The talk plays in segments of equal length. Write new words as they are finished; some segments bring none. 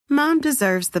Mom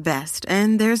deserves the best,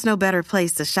 and there's no better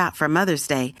place to shop for Mother's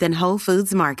Day than Whole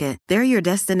Foods Market. They're your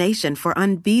destination for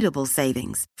unbeatable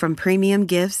savings, from premium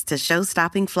gifts to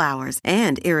show-stopping flowers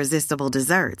and irresistible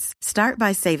desserts. Start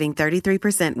by saving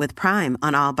 33% with Prime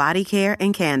on all body care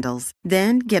and candles.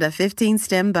 Then get a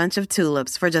 15-stem bunch of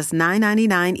tulips for just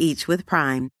 $9.99 each with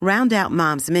Prime. Round out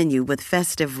Mom's menu with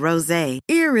festive rosé,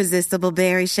 irresistible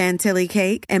berry chantilly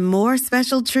cake, and more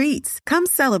special treats. Come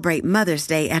celebrate Mother's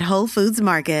Day at Whole Foods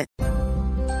Market.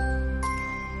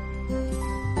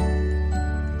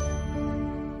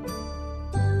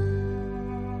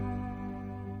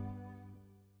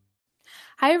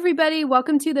 Hi, everybody.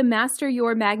 Welcome to the Master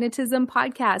Your Magnetism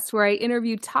podcast, where I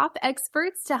interview top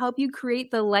experts to help you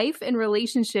create the life and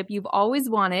relationship you've always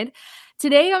wanted.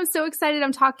 Today, I'm so excited.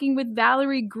 I'm talking with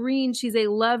Valerie Green. She's a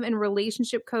love and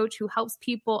relationship coach who helps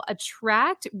people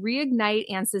attract, reignite,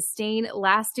 and sustain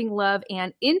lasting love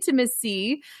and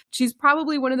intimacy. She's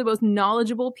probably one of the most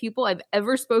knowledgeable people I've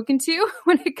ever spoken to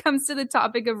when it comes to the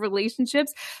topic of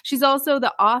relationships. She's also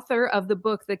the author of the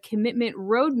book, The Commitment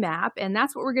Roadmap, and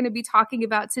that's what we're going to be talking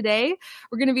about today.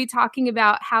 We're going to be talking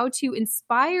about how to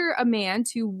inspire a man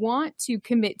to want to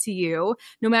commit to you,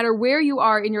 no matter where you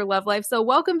are in your love life. So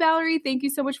welcome, Valerie. Thank you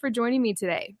so much for joining me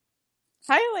today.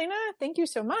 Hi, Elena. Thank you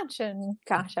so much. And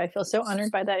gosh, I feel so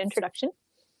honored by that introduction.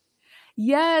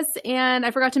 Yes, and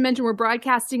I forgot to mention we're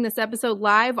broadcasting this episode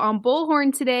live on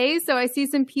Bullhorn today. So I see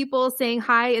some people saying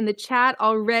hi in the chat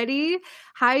already.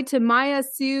 Hi to Maya,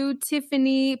 Sue,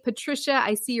 Tiffany, Patricia.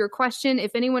 I see your question.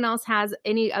 If anyone else has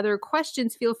any other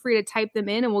questions, feel free to type them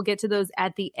in and we'll get to those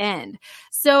at the end.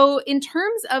 So in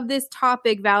terms of this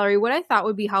topic, Valerie, what I thought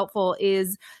would be helpful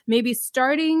is maybe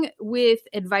starting with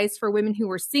advice for women who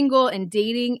are single and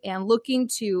dating and looking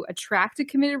to attract a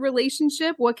committed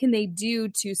relationship. What can they do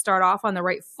to start off on the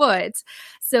right foot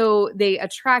so they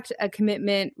attract a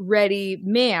commitment-ready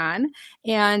man?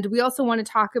 And we also want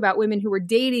to talk about women who are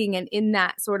dating and in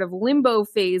that sort of limbo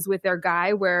phase with their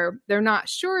guy where they're not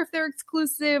sure if they're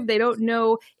exclusive. They don't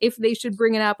know if they should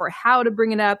bring it up or how to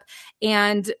bring it up.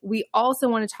 And we also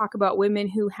want to talk about women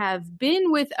who have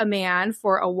been with a man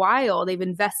for a while. They've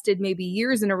invested maybe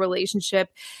years in a relationship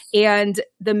and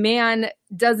the man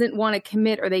doesn't want to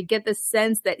commit, or they get the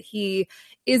sense that he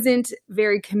isn't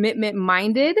very commitment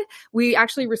minded. We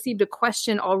actually received a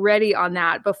question already on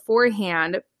that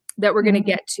beforehand that we're going to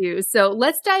get to. So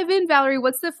let's dive in, Valerie.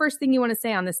 What's the first thing you want to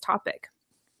say on this topic?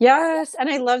 Yes. And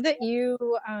I love that you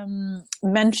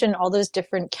mentioned all those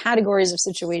different categories of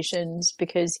situations,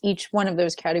 because each one of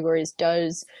those categories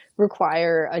does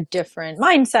require a different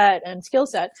mindset and skill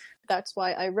set. That's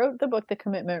why I wrote the book, The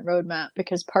Commitment Roadmap,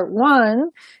 because part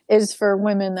one is for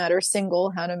women that are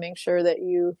single, how to make sure that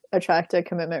you attract a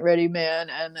commitment ready man.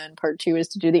 And then part two is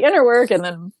to do the inner work. And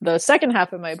then the second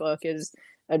half of my book is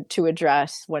to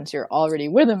address, once you're already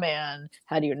with a man,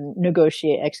 how do you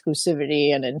negotiate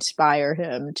exclusivity and inspire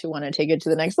him to want to take it to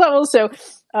the next level? So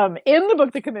in the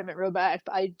book, The Commitment Roadmap,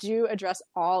 I do address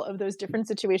all of those different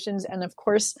situations. And of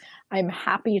course, I'm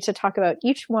happy to talk about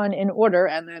each one in order.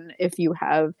 And then if you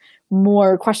have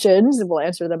more questions, we'll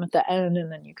answer them at the end.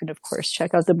 And then you can, of course,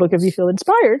 check out the book if you feel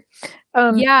inspired.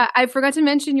 Yeah, I forgot to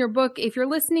mention your book. If you're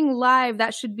listening live,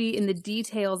 that should be in the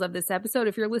details of this episode.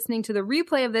 If you're listening to the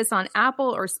replay of this on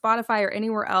Apple or Spotify or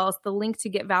anywhere else, the link to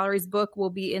get Valerie's book will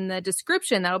be in the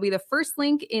description. That'll be the first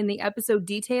link in the episode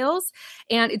details.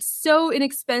 And it's so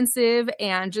inexpensive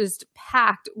and just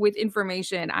packed with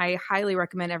information. I highly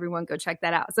recommend everyone go check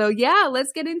that out. So yeah,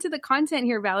 let's get into the content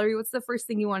here, Valerie. What's the first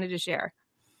thing you wanted to share?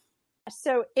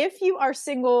 So if you are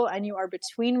single and you are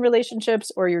between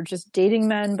relationships, or you're just dating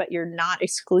men, but you're not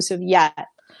exclusive yet,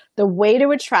 the way to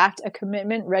attract a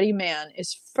commitment ready man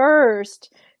is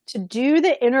first to do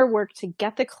the inner work to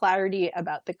get the clarity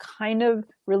about the kind of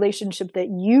relationship that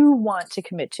you want to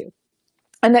commit to,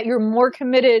 and that you're more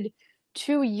committed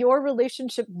to your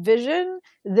relationship vision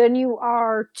than you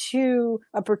are to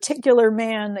a particular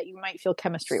man that you might feel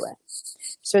chemistry with.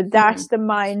 So that's the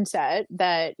mindset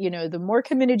that, you know, the more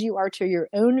committed you are to your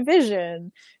own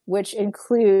vision, which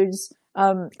includes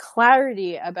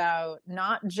clarity about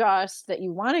not just that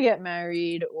you want to get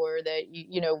married, or that,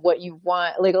 you know, what you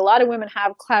want. Like, a lot of women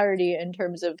have clarity in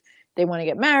terms of they want to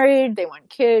get married, they want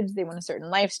kids, they want a certain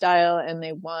lifestyle, and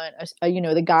they want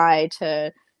the guy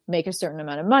to make a certain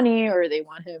amount of money, or they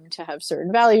want him to have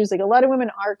certain values. Like, a lot of women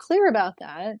are clear about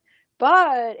that,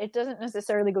 but it doesn't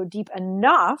necessarily go deep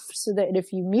enough so that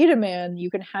if you meet a man, you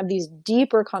can have these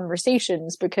deeper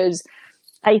conversations. Because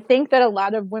I think that a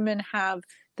lot of women have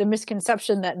the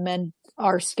misconception that men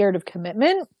are scared of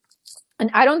commitment. And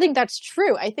I don't think that's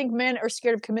true. I think men are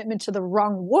scared of commitment to the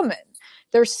wrong woman.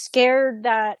 They're scared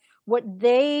that what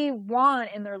they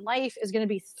want in their life is going to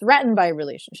be threatened by a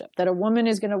relationship, that a woman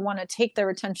is going to want to take their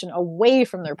attention away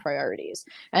from their priorities,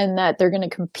 and that they're going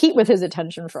to compete with his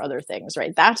attention for other things,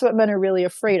 right? That's what men are really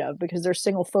afraid of, because they're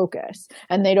single focus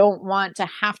and they don't want to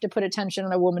have to put attention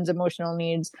on a woman's emotional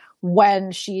needs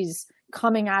when she's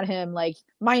coming at him like,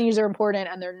 my needs are important,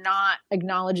 and they're not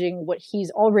acknowledging what he's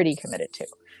already committed to,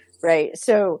 right?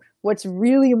 So what's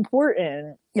really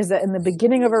important is that in the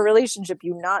beginning of a relationship,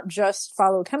 you not just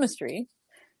follow chemistry,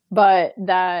 but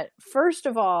that first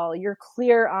of all, you're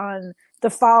clear on the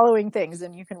following things.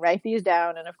 And you can write these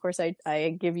down. And of course,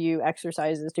 I give you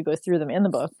exercises to go through them in the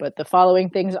book, but the following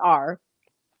things are: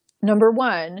 number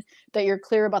one, that you're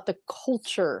clear about the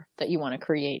culture that you want to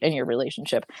create in your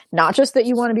relationship. Not just that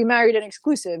you want to be married and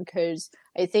exclusive, because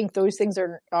I think those things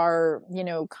are, you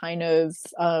know, kind of,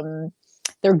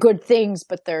 they're good things,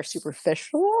 but they're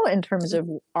superficial in terms of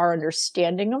our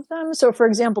understanding of them. So for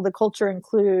example, the culture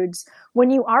includes, when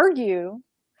you argue,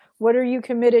 what are you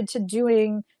committed to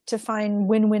doing to find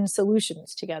win-win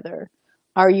solutions together?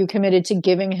 Are you committed to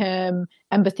giving him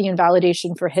empathy and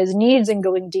validation for his needs and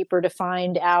going deeper to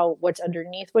find out what's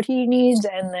underneath what he needs,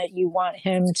 and that you want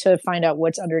him to find out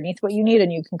what's underneath what you need,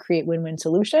 and you can create win-win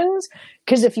solutions?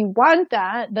 Because if you want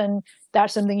that, then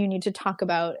that's something you need to talk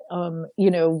about,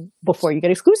 you know, before you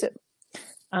get exclusive,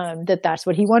 that's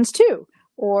what he wants too.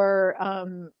 Or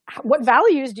what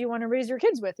values do you want to raise your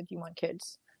kids with if you want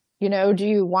kids? You know, do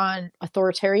you want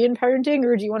authoritarian parenting,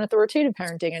 or do you want authoritative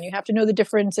parenting? And you have to know the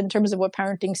difference in terms of what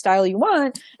parenting style you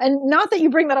want. And not that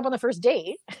you bring that up on the first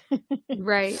date.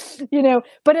 Right. You know,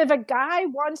 but if a guy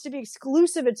wants to be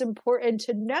exclusive, it's important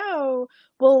to know,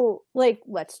 well, like,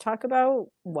 let's talk about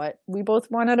what we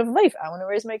both want out of life. I want to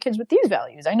raise my kids with these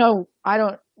values. I know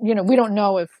we don't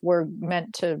know if we're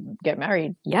meant to get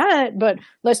married yet, but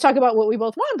let's talk about what we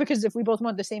both want, because if we both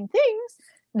want the same things,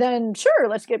 then sure,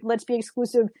 let's be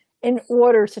exclusive in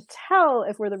order to tell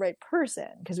if we're the right person,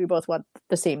 because we both want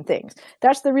the same things.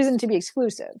 That's the reason to be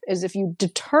exclusive, is if you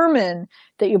determine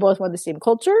that you both want the same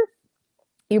culture,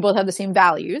 you both have the same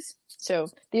values. So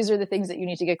these are the things that you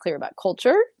need to get clear about: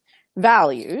 culture,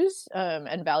 values,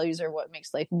 and values are what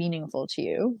makes life meaningful to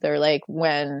you. They're like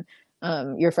when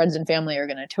your friends and family are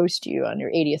going to toast you on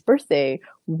your 80th birthday.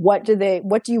 What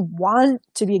do you want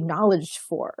to be acknowledged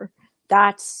for?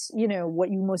 That's, you know,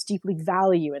 what you most deeply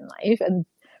value in life. And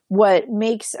what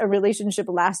makes a relationship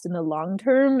last in the long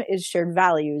term is shared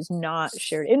values, not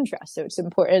shared interests. So it's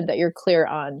important that you're clear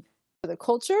on the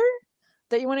culture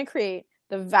that you want to create,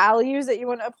 the values that you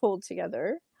want to uphold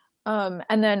together,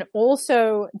 and then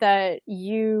also that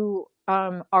you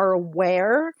are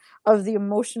aware of the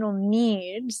emotional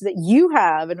needs that you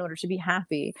have in order to be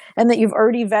happy, and that you've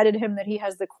already vetted him that he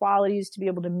has the qualities to be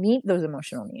able to meet those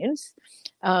emotional needs.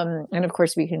 And of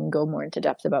course, we can go more into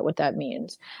depth about what that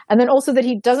means. And then also that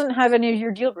he doesn't have any of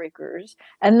your deal breakers,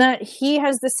 and that he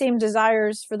has the same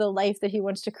desires for the life that he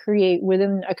wants to create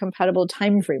within a compatible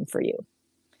time frame for you.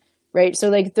 Right. So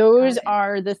like those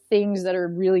are the things that are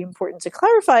really important to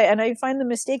clarify. And I find the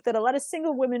mistake that a lot of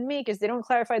single women make is they don't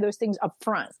clarify those things up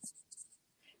front.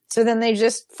 So then they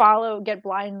just get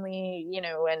blindly, you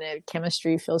know, and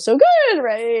chemistry feels so good,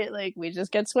 right? Like we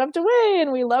just get swept away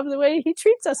and we love the way he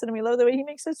treats us and we love the way he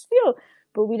makes us feel.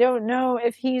 But we don't know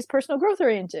if he's personal growth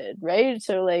oriented, right?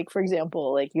 So like, for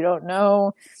example, like you don't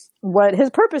know what his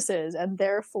purpose is, and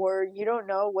therefore you don't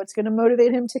know what's going to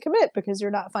motivate him to commit, because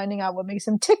you're not finding out what makes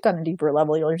him tick on a deeper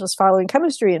level. You're just following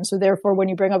chemistry. And so therefore when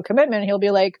you bring up commitment, he'll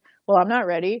be like, well, I'm not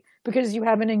ready, because you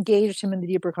haven't engaged him in the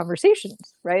deeper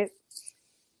conversations, right?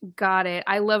 Got it.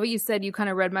 I love what you said. You kind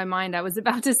of read my mind. I was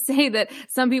about to say that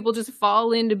some people just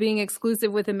fall into being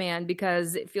exclusive with a man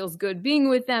because it feels good being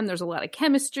with them. There's a lot of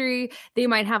chemistry. They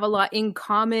might have a lot in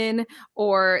common,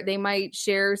 or they might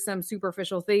share some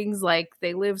superficial things like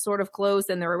they live sort of close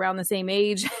and they're around the same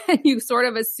age. And you sort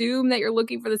of assume that you're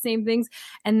looking for the same things.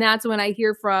 And that's when I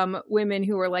hear from women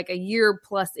who are like a year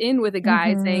plus in with a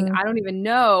guy saying, I don't even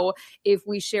know if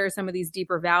we share some of these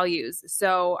deeper values.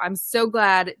 So I'm so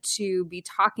glad to be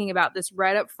talking about this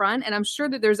right up front. And I'm sure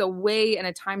that there's a way and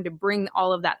a time to bring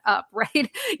all of that up,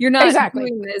 right? You're not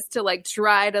doing this to like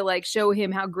try to like show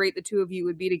him how great the two of you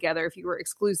would be together if you were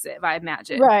exclusive, I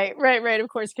imagine. Right. Of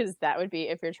course, because that would be,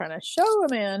 if you're trying to show a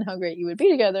man how great you would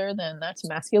be together, then that's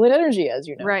masculine energy, as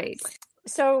you know. Right.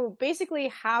 So basically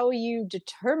how you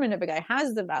determine if a guy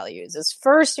has the values is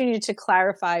first you need to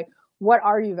clarify, what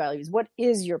are your values? What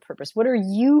is your purpose? What are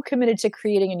you committed to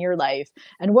creating in your life?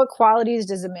 And what qualities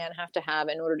does a man have to have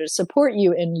in order to support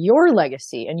you in your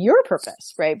legacy and your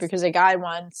purpose, right? Because a guy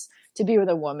wants to be with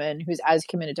a woman who's as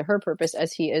committed to her purpose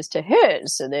as he is to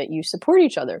his, so that you support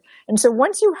each other. And so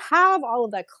once you have all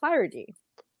of that clarity,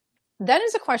 Then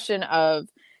is a question of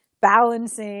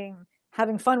balancing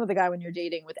having fun with a guy when you're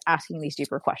dating with asking these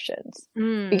deeper questions.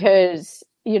 Because,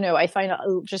 I find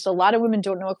just a lot of women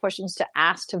don't know what questions to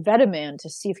ask to vet a man to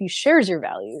see if he shares your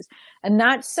values. And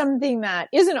that's something that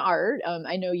is an art.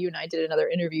 I know you and I did another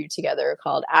interview together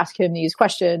called Ask Him These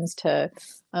Questions to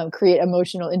create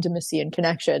emotional intimacy and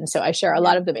connection. So I share a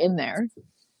lot of them in there.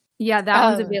 Yeah, that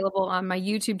one's available on my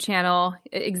YouTube channel.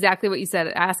 Exactly what you said.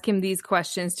 Ask him these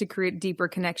questions to create deeper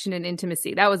connection and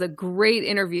intimacy. That was a great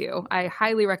interview. I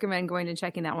highly recommend going and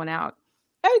checking that one out.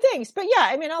 Oh, thanks. But yeah,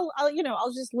 I mean,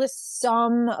 I'll just list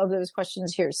some of those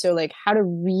questions here. So like how to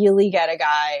really get a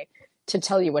guy to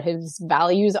tell you what his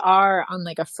values are on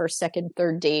like a first, second,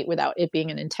 third date without it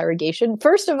being an interrogation.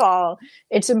 First of all,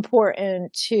 it's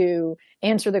important to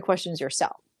answer the questions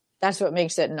yourself. That's what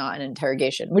makes it not an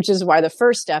interrogation, which is why the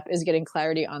first step is getting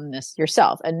clarity on this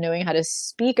yourself and knowing how to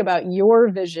speak about your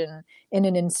vision in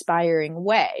an inspiring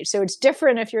way. So it's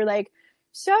different if you're like,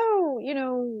 so,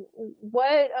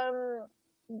 what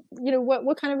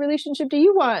kind of relationship do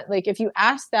you want? Like, if you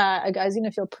ask that, a guy's going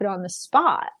to feel put on the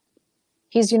spot.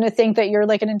 He's going to think that you're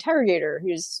like an interrogator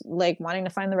who's like wanting to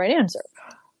find the right answer.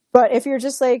 But if you're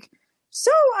just like,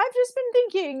 so I've just been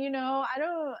thinking,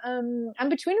 I'm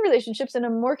between relationships and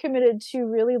I'm more committed to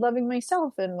really loving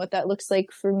myself. And what that looks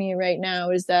like for me right now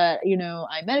is that,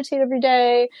 I meditate every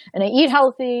day and I eat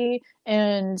healthy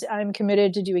and I'm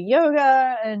committed to doing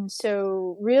yoga. And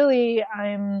so really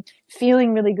I'm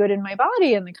feeling really good in my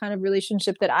body. And the kind of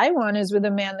relationship that I want is with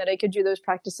a man that I could do those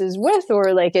practices with,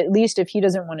 or like, at least if he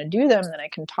doesn't want to do them, then I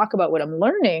can talk about what I'm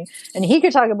learning and he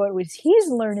could talk about what he's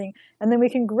learning and then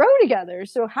we can grow together.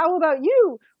 So how about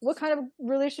you? What kind of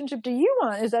relationship do you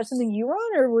want? Is that something you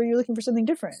want or were you looking for something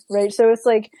different? Right. So it's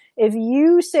like, if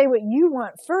you say what you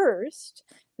want first,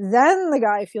 then the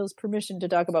guy feels permission to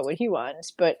talk about what he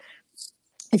wants. But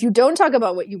if you don't talk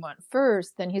about what you want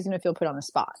first, then he's going to feel put on the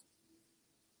spot.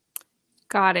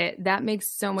 Got it. That makes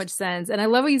so much sense. And I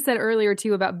love what you said earlier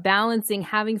too about balancing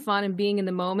having fun and being in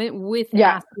the moment with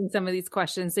asking some of these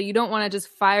questions. So you don't want to just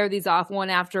fire these off one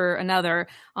after another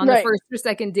on the first or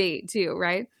second date too,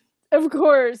 right? Of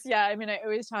course. Yeah. I mean, I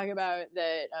always talk about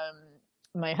that.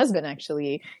 My husband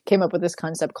actually came up with this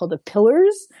concept called the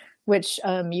pillars, which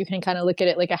you can kind of look at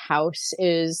it like a house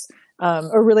is, a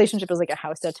relationship is like a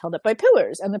house that's held up by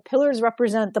pillars. And the pillars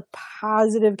represent the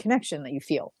positive connection that you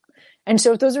feel. And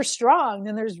so if those are strong,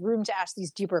 then there's room to ask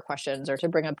these deeper questions or to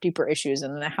bring up deeper issues,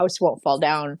 and then the house won't fall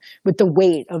down with the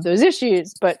weight of those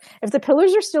issues. But if the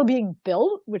pillars are still being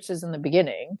built, which is in the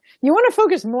beginning, you want to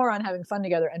focus more on having fun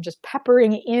together and just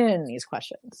peppering in these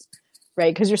questions,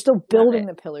 right? Because you're still building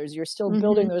the pillars. You're still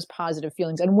building those positive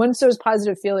feelings. And once those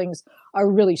positive feelings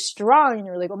are really strong and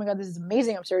you're like, oh my God, this is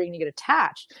amazing, I'm starting to get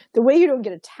attached. The way you don't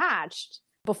get attached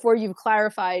before you've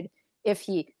clarified if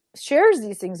he shares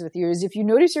these things with you is if you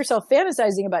notice yourself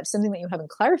fantasizing about something that you haven't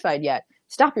clarified yet,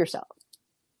 stop yourself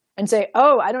and say,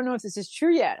 oh, I don't know if this is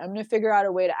true yet. I'm going to figure out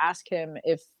a way to ask him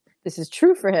if this is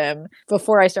true for him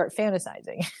before I start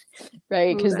fantasizing,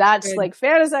 right? Because that's like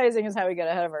fantasizing is how we get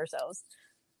ahead of ourselves.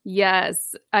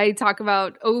 Yes. I talk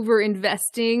about over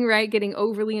investing, right? Getting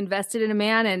overly invested in a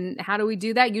man. And how do we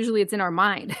do that? Usually it's in our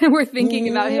mind. We're thinking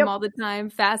about him all the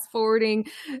time, fast forwarding,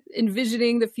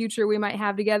 envisioning the future we might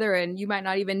have together. And you might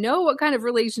not even know what kind of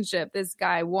relationship this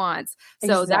guy wants.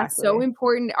 So that's so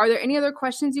important. Are there any other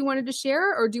questions you wanted to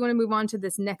share, or do you want to move on to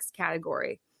this next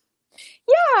category?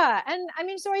 Yeah. And I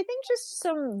mean, so I think just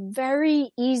some very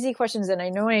easy questions. And I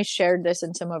know I shared this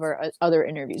in some of our other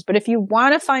interviews, but if you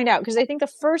want to find out, because I think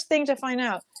the first thing to find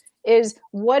out is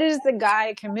what is the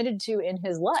guy committed to in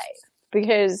his life?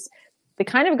 Because the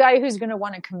kind of guy who's going to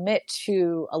want to commit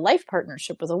to a life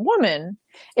partnership with a woman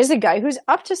is a guy who's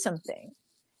up to something.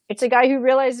 It's a guy who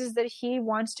realizes that he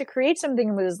wants to create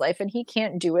something with his life and he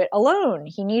can't do it alone.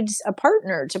 He needs a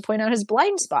partner to point out his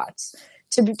blind spots,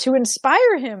 to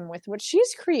inspire him with what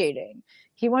she's creating.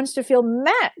 He wants to feel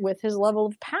met with his level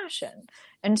of passion.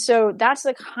 And so that's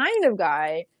the kind of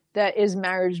guy that is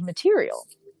marriage material,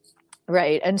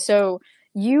 right? And so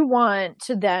you want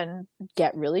to then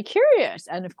get really curious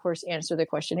and, of course, answer the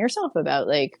question yourself about,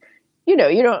 like, you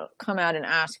don't come out and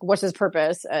ask, what's his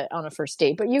purpose on a first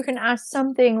date, but you can ask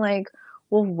something like,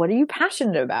 well, what are you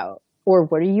passionate about? Or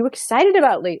what are you excited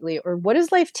about lately? Or what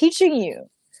is life teaching you?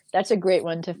 That's a great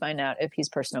one to find out if he's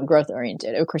personal growth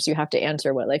oriented. Of course, you have to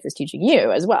answer what life is teaching you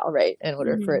as well, right? In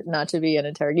order for it not to be an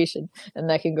interrogation. And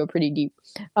that can go pretty deep.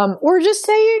 Or just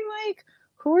saying, like,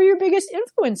 who are your biggest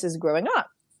influences growing up?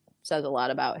 Says a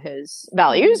lot about his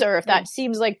values. Or if that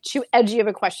seems like too edgy of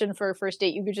a question for a first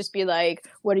date, you could just be like,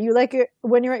 what do you like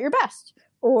when you're at your best?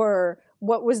 Or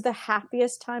what was the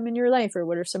happiest time in your life, or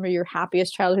what are some of your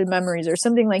happiest childhood memories, or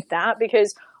something like that,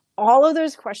 because all of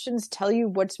those questions tell you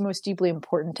what's most deeply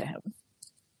important to him.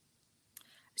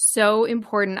 So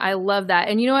important. I love that.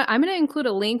 And you know what? I'm going to include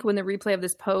a link when the replay of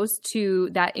this post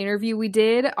to that interview we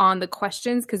did on the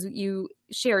questions, because you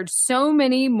shared so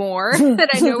many more that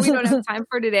I know we don't have time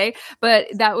for today, but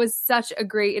that was such a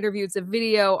great interview. It's a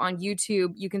video on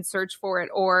YouTube. You can search for it,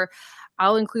 or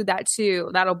I'll include that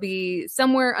too. That'll be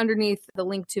somewhere underneath the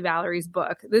link to Valerie's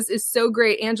book. This is so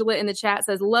great. Angela in the chat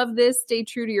says, love this. Stay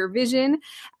true to your vision.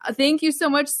 Thank you so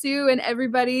much, Sue, and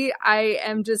everybody. I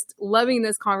am just loving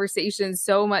this conversation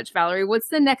so much, Valerie. What's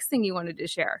the next thing you wanted to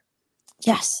share?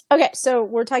 Yes. Okay. So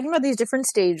we're talking about these different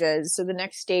stages. So the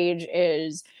next stage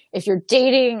is, if you're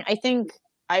dating, I think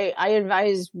I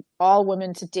advise all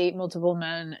women to date multiple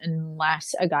men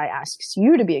unless a guy asks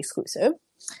you to be exclusive.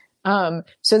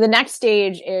 So the next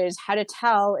stage is how to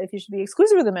tell if you should be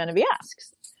exclusive with a man if he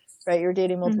asks, right? You're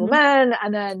dating multiple men,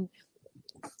 and then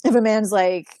if a man's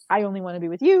like, I only want to be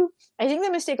with you, I think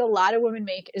the mistake a lot of women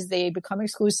make is they become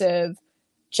exclusive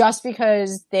just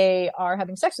because they are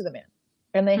having sex with a man,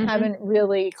 and they haven't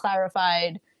really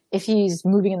clarified if he's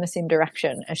moving in the same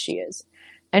direction as she is.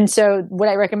 And so what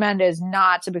I recommend is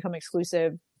not to become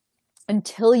exclusive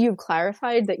until you've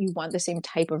clarified that you want the same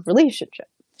type of relationship.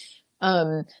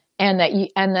 And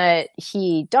that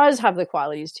he does have the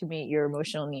qualities to meet your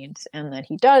emotional needs, and that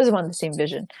he does want the same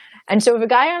vision. And so if a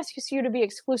guy asks you to be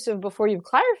exclusive before you've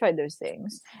clarified those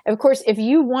things, of course, if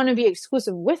you want to be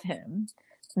exclusive with him,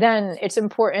 then it's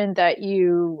important that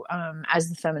you, as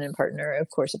the feminine partner, of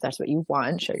course, if that's what you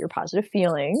want, show your positive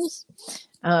feelings.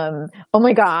 Oh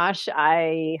my gosh,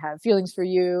 I have feelings for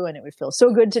you, and it would feel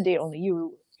so good to date only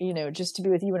you, just to be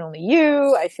with you and only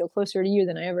you. I feel closer to you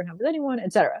than I ever have with anyone,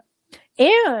 etc.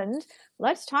 And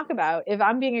let's talk about, if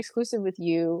I'm being exclusive with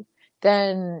you,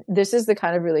 then this is the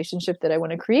kind of relationship that I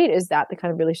want to create. Is that the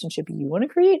kind of relationship you want to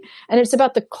create? And it's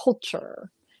about the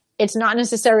culture. It's not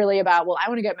necessarily about, well, I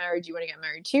want to get married, you want to get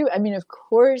married too. I mean, of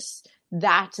course,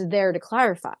 that's there to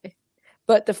clarify.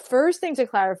 But the first thing to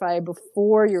clarify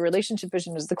before your relationship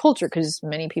vision is the culture, because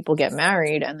many people get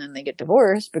married and then they get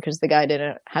divorced because the guy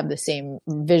didn't have the same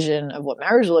vision of what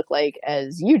marriage looked like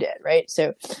as you did, right?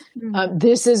 So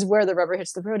this is where the rubber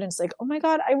hits the road, and it's like, oh my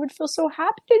God, I would feel so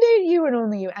happy to date you and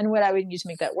only you. And what I would need to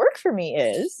make that work for me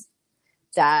is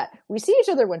that we see each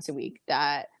other once a week,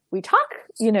 that we talk,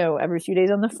 every few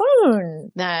days on the phone,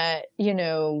 that,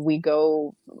 we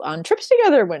go on trips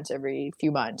together once every few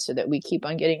months, so that we keep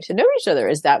on getting to know each other.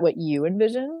 Is that what you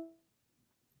envision?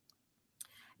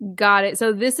 Got it.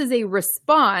 So this is a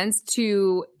response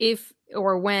to if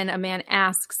or when a man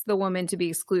asks the woman to be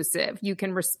exclusive. You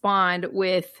can respond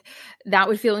with, that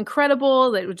would feel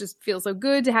incredible. That would just feel so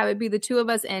good to have it be the two of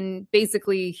us. And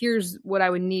basically, here's what I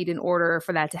would need in order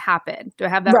for that to happen. Do I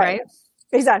have that right?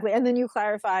 Exactly. And then you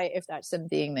clarify if that's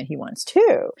something that he wants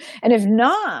too. And if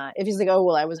not, if he's like, oh,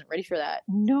 well, I wasn't ready for that,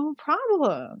 no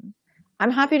problem.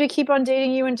 I'm happy to keep on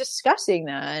dating you and discussing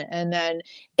that. And then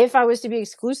if I was to be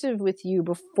exclusive with you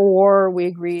before we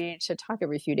agree to talk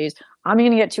every few days, I'm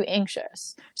going to get too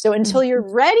anxious. So until you're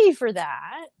ready for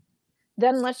that,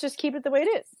 then let's just keep it the way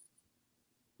it is.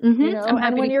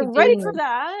 And when you're ready for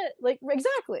that,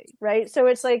 exactly, right? So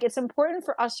it's like, it's important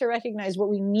for us to recognize what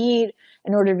we need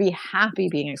in order to be happy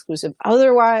being exclusive.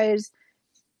 Otherwise,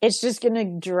 it's just going to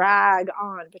drag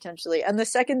on potentially. And the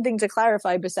second thing to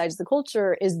clarify besides the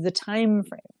culture is the time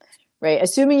frame, right?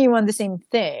 Assuming you want the same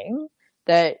thing,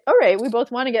 that, all right, we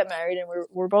both want to get married and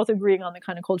we're both agreeing on the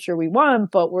kind of culture we want,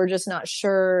 but we're just not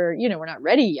sure, we're not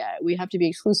ready yet. We have to be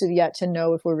exclusive yet to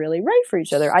know if we're really right for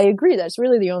each other. I agree. That's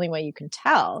really the only way you can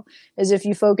tell, is if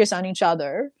you focus on each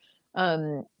other,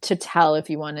 to tell if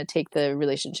you want to take the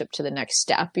relationship to the next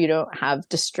step. You don't have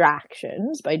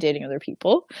distractions by dating other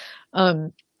people.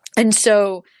 And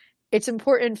so it's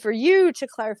important for you to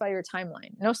clarify your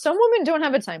timeline. Now, some women don't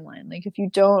have a timeline. Like if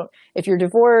you're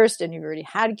divorced and you've already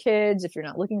had kids, if you're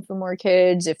not looking for more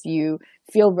kids, if you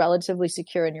feel relatively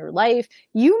secure in your life,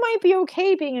 you might be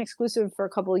okay being exclusive for a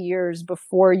couple of years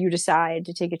before you decide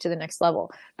to take it to the next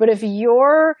level. But if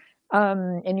you're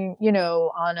and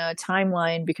on a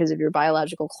timeline because of your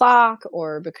biological clock,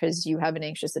 or because you have an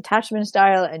anxious attachment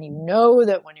style, and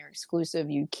that when you're exclusive,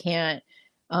 you can't,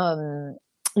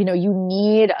 you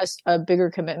need a bigger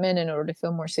commitment in order to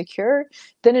feel more secure,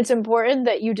 then it's important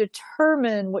that you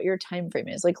determine what your time frame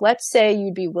is. Like, let's say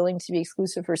you'd be willing to be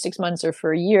exclusive for 6 months or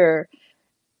for a year,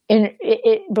 and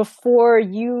before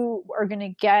you are going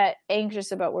to get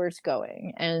anxious about where it's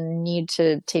going and need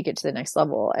to take it to the next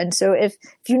level. And so if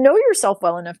you know yourself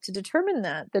well enough to determine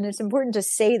that, then it's important to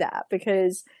say that,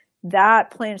 because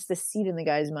that plants the seed in the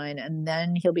guy's mind, and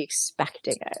then he'll be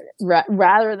expecting it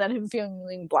rather than him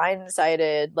feeling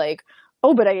blindsided, like,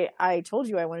 oh, but I told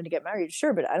you I wanted to get married.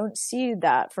 Sure, but I don't see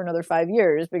that for another 5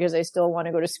 years because I still want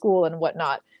to go to school and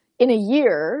whatnot in a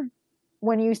year,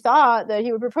 when you thought that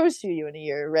he would propose to you in a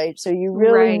year, right? So you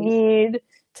really need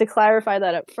to clarify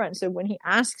that up front. So when he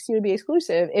asks you to be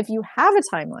exclusive, if you have a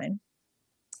timeline,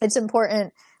 it's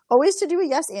important always to do a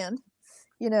yes and,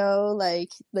 like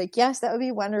yes, that would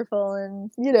be wonderful.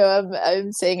 And,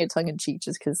 I'm saying it tongue in cheek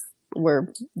just because we're,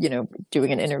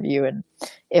 doing an interview. And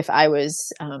if I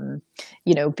was,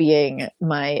 being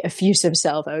my effusive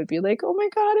self, I would be like, oh my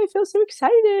God, I feel so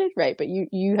excited. Right. But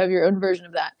you have your own version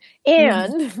of that.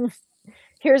 And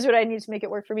here's what I need to make it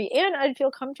work for me. And I'd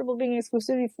feel comfortable being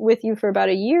exclusive with you for about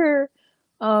a year,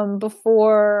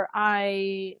 before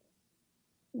I'll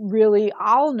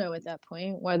know at that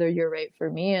point whether you're right for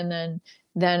me. And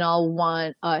then I'll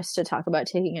want us to talk about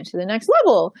taking it to the next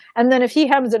level. And then if he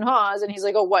hems and haws and he's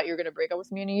like, oh, what, you're going to break up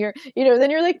with me in a year? Then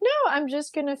you're like, no, I'm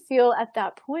just going to feel at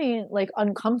that point like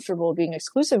uncomfortable being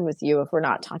exclusive with you if we're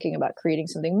not talking about creating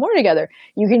something more together.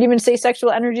 You can even say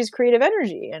sexual energy is creative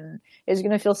energy and is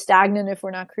going to feel stagnant if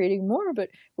we're not creating more. But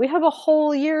we have a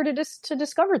whole year to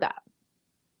discover that.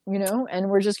 And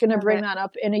we're just going to bring that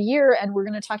up in a year, and we're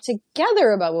going to talk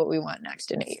together about what we want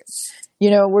next in a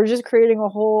year. We're just creating a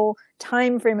whole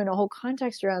time frame and a whole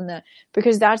context around that,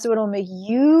 because that's what will make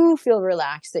you feel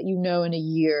relaxed, that in a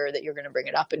year that you're going to bring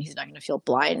it up and he's not going to feel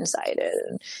blindsided.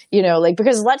 And,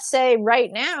 because let's say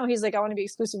right now he's like, I want to be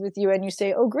exclusive with you. And you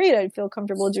say, oh, great, I'd feel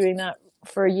comfortable doing that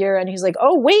for a year. And he's like,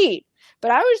 oh, wait,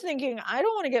 but I was thinking I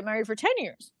don't want to get married for 10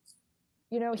 years.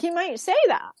 He might say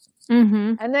that.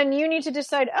 Mm-hmm. And then you need to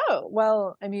decide, oh,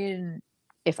 well, I mean,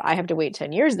 if I have to wait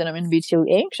 10 years, then I'm going to be too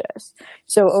anxious.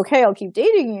 So, okay, I'll keep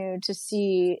dating you to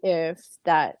see if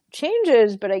that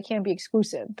changes, but I can't be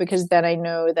exclusive, because then I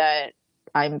know that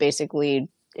I'm basically,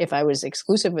 if I was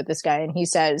exclusive with this guy and he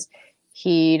says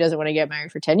he doesn't want to get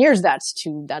married for 10 years, that's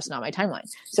not my timeline.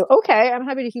 So, okay, I'm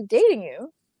happy to keep dating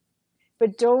you.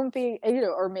 But don't be,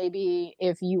 or maybe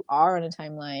if you are on a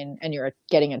timeline and you're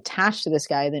getting attached to this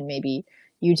guy, then maybe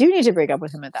you do need to break up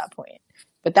with him at that point.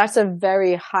 But that's a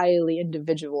very highly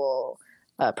individual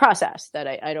process that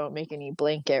I don't make any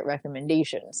blanket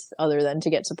recommendations other than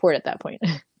to get support at that point.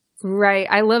 Right.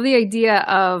 I love the idea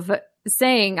of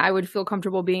saying I would feel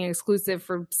comfortable being exclusive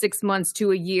for 6 months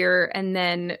to a year, and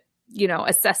then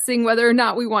assessing whether or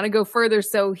not we want to go further.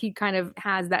 So he kind of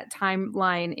has that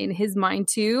timeline in his mind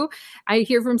too. I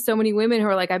hear from so many women who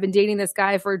are like, I've been dating this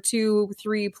guy for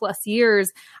 2-3+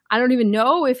 years. I don't even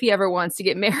know if he ever wants to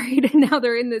get married. And now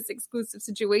they're in this exclusive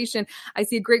situation. I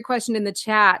see a great question in the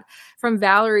chat from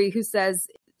Valerie, who says,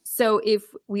 so if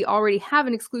we already have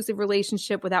an exclusive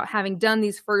relationship without having done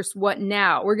these first, what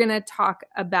now? We're going to talk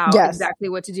about exactly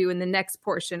what to do in the next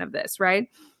portion of this, right?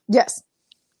 Yes.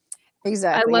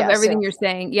 Exactly. I love everything you're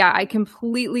saying. Yeah, I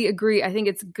completely agree. I think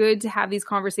it's good to have these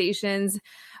conversations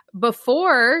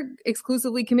before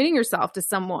exclusively committing yourself to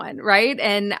someone, right?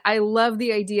 And I love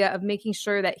the idea of making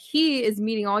sure that he is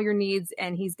meeting all your needs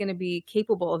and he's going to be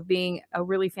capable of being a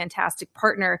really fantastic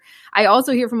partner. I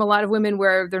also hear from a lot of women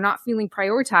where they're not feeling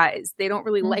prioritized. They don't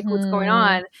really like what's going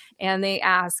on. And they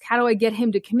ask, how do I get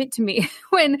him to commit to me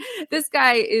when this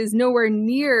guy is nowhere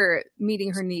near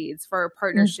meeting her needs for a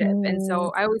partnership? And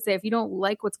so I always say, if you don't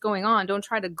like what's going on, don't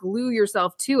try to glue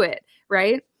yourself to it,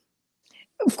 right?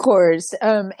 Of course.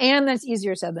 And that's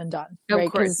easier said than done. Right?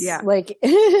 Of course, yeah.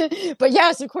 But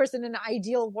yes, of course, in an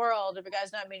ideal world, if a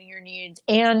guy's not meeting your needs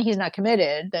and he's not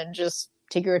committed, then just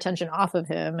take your attention off of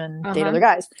him and date other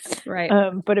guys. Right.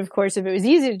 But of course, if it was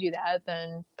easy to do that,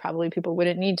 then probably people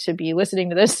wouldn't need to be listening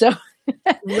to this. So,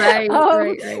 right.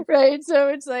 So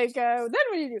it's like, then what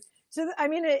do you do? So, I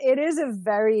mean, it is a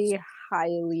very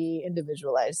highly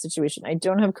individualized situation. I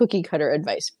don't have cookie cutter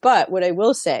advice, but what I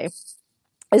will say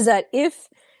is that if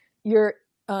you're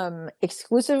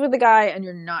exclusive with a guy and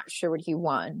you're not sure what he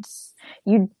wants,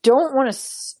 you don't want to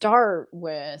start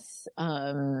with,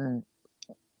 do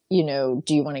you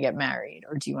want to get married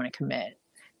or do you want to commit?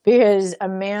 Because a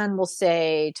man will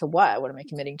say to what? What am I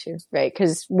committing to? Right?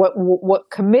 Because what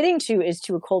committing to is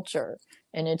to a culture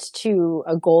and it's to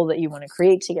a goal that you want to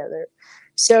create together.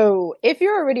 So if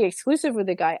you're already exclusive with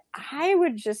a guy, I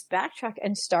would just backtrack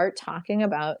and start talking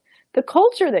about the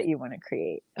culture that you want to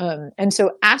create. And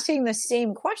so asking the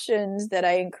same questions that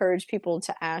I encourage people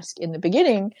to ask in the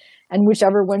beginning, and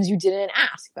whichever ones you didn't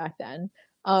ask back then.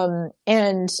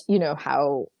 And,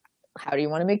 how do you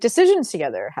want to make decisions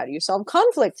together? How do you solve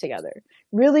conflict together?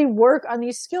 Really work on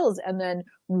these skills. And then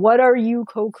what are you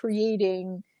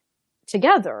co-creating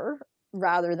together?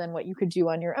 rather than what you could do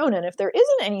on your own. And if there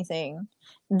isn't anything,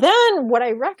 then what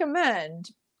I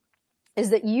recommend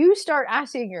is that you start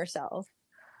asking yourself,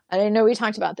 and I know we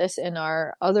talked about this in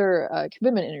our other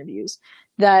commitment interviews,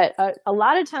 that a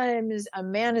lot of times a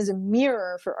man is a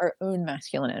mirror for our own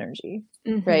masculine energy,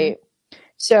 right?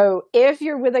 So if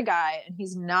you're with a guy and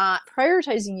he's not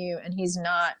prioritizing you and he's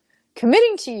not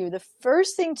committing to you, the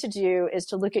first thing to do is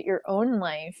to look at your own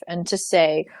life and to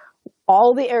say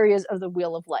all the areas of the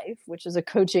wheel of life, which is a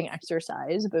coaching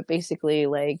exercise, but basically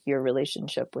like your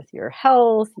relationship with your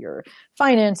health, your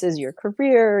finances, your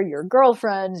career, your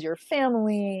girlfriends, your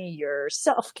family, your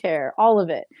self-care, all of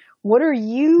it. What are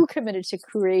you committed to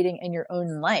creating in your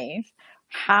own life?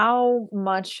 How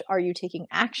much are you taking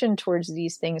action towards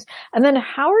these things? And then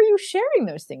how are you sharing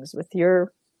those things with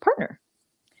your partner?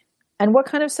 And what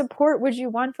kind of support would you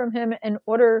want from him in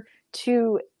order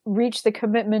to reach the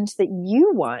commitments that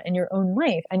you want in your own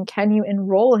life? And can you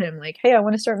enroll him? Like, hey, I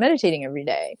want to start meditating every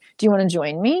day. Do you want to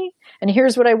join me? And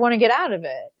here's what I want to get out of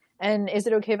it. And is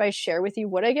it okay if I share with you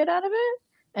what I get out of it?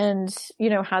 And,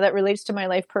 you know, how that relates to my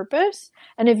life purpose?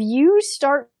 And if you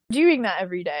start doing that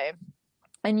every day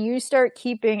and you start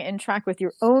keeping in track with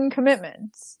your own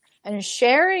commitments and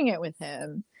sharing it with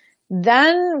him,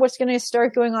 then what's going to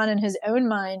start going on in his own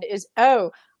mind is,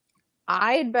 oh,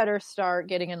 I'd better start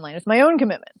getting in line with my own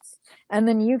commitments. And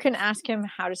then you can ask him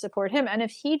how to support him. And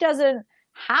if he doesn't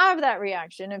have that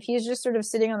reaction, if he's just sort of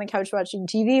sitting on the couch watching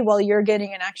TV while you're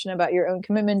getting in action about your own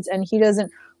commitments and he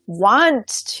doesn't want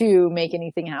to make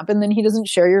anything happen, then he doesn't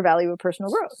share your value of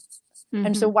personal growth.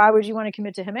 And so why would you want to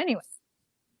commit to him anyway?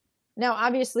 Now,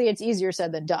 obviously, it's easier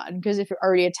said than done, because if you're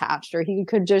already attached, or he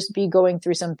could just be going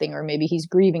through something, or maybe he's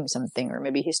grieving something, or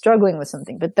maybe he's struggling with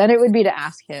something. But then it would be to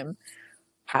ask him,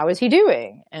 how is he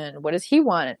doing? And what does he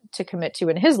want to commit to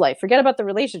in his life? Forget about the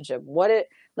relationship. Really,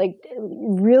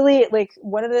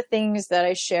 one of the things that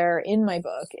I share in my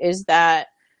book is that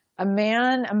a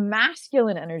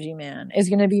masculine energy man is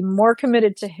going to be more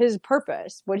committed to his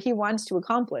purpose, what he wants to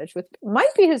accomplish, which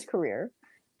might be his career,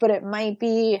 but it might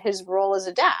be his role as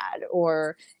a dad,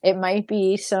 or it might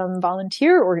be some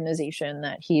volunteer organization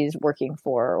that he's working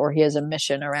for, or he has a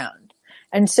mission around.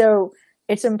 And so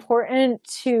it's important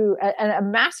a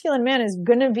masculine man is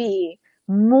going to be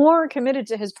more committed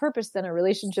to his purpose than a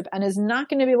relationship, and is not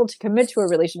going to be able to commit to a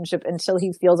relationship until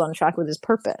he feels on track with his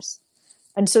purpose.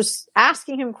 And so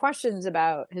asking him questions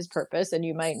about his purpose, and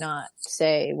you might not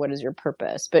say, what is your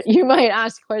purpose? But you might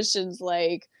ask questions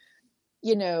like,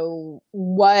 you know,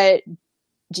 what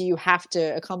do you have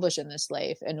to accomplish in this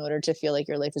life in order to feel like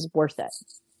your life is worth it?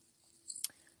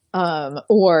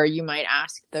 Or you might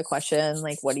ask the question,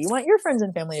 like, what do you want your friends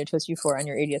and family to toast you for on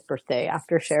your 80th birthday,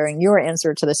 after sharing your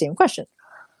answer to the same question?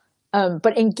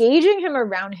 But engaging him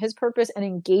around his purpose and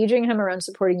engaging him around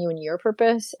supporting you in your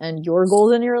purpose and your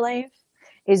goals in your life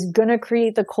is going to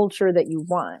create the culture that you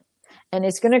want. And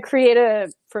it's going to create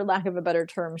for lack of a better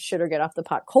term, shit or get off the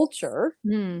pot culture,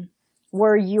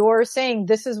 where you're saying,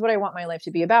 this is what I want my life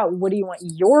to be about. What do you want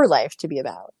your life to be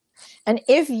about? And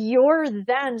if you're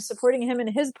then supporting him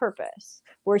in his purpose,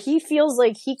 where he feels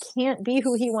like he can't be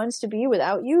who he wants to be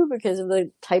without you because of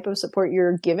the type of support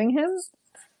you're giving him,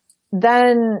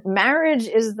 then marriage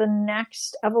is the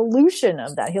next evolution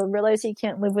of that. He'll realize he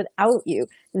can't live without you.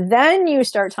 Then you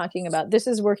start talking about, this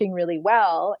is working really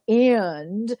well,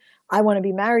 and I want to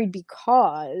be married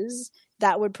because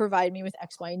that would provide me with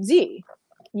X, Y, and Z,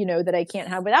 you know, that I can't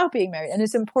have without being married. And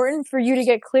it's important for you to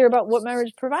get clear about what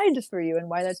marriage provides for you and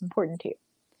why that's important to you.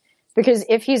 Because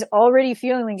if he's already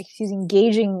feeling like he's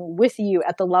engaging with you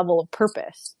at the level of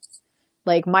purpose,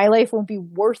 like, my life won't be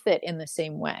worth it in the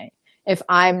same way if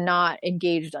I'm not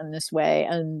engaged in this way,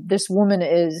 and this woman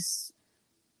is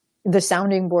the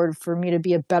sounding board for me to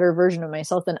be a better version of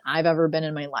myself than I've ever been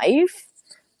in my life,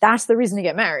 that's the reason to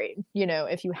get married. You know,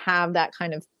 if you have that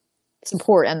kind of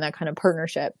support and that kind of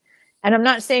partnership. And I'm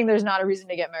not saying there's not a reason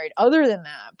to get married other than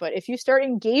that, but if you start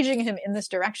engaging him in this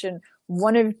direction,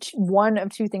 one of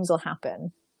two things will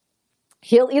happen.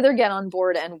 He'll either get on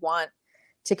board and want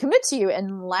to commit to you,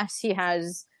 unless he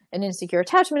has an insecure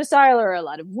attachment style or a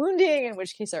lot of wounding, in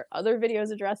which case our other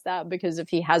videos address that. Because if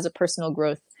he has a personal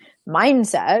growth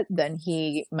mindset, then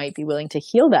he might be willing to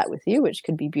heal that with you, which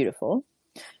could be beautiful.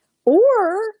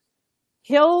 Or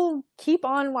he'll keep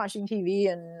on watching TV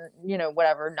and, you know,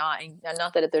 whatever, not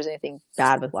that if there's anything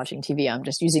bad with watching TV, I'm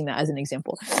just using that as an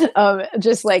example.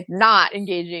 Just like not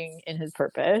engaging in his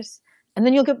purpose. And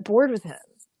then you'll get bored with him.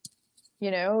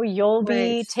 You know, you'll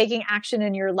be taking action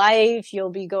in your life.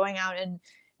 You'll be going out and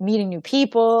meeting new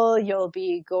people. You'll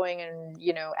be going and,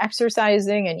 you know,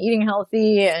 exercising and eating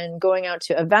healthy and going out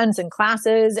to events and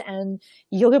classes, and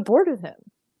you'll get bored with him.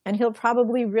 and he'll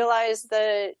probably realize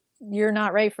that you're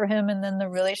not right for him, and then the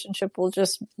relationship will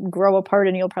just grow apart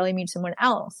and you'll probably meet someone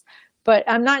else. But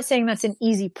I'm not saying that's an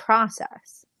easy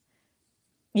process.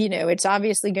 You know, it's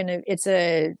obviously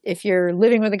if you're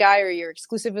living with a guy or you're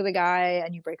exclusive with a guy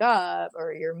and you break up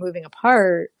or you're moving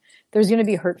apart, there's going to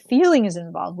be hurt feelings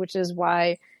involved, which is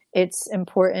why it's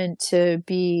important to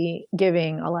be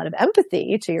giving a lot of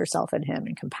empathy to yourself and him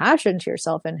and compassion to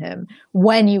yourself and him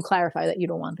when you clarify that you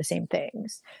don't want the same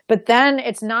things. But then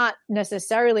it's not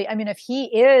necessarily, I mean, if he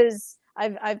is,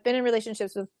 I've been in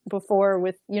relationships before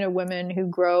with, you know, women who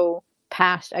grow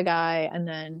past a guy, and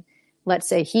then let's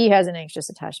say he has an anxious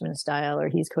attachment style or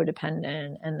he's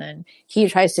codependent, and then he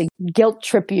tries to guilt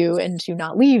trip you into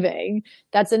not leaving.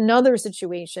 That's another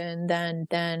situation. Then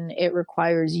it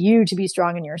requires you to be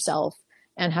strong in yourself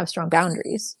and have strong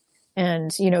boundaries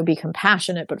and, you know, be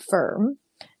compassionate but firm.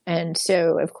 And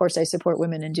so, of course, I support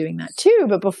women in doing that too.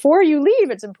 But before you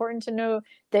leave, it's important to know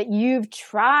that you've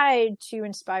tried to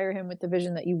inspire him with the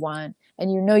vision that you want,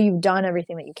 and you know you've done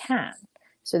everything that you can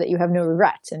so that you have no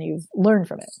regrets and you've learned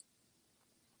from it.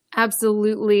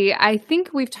 Absolutely. I think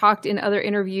we've talked in other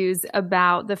interviews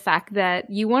about the fact that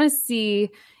you want to see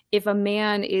if a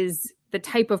man is the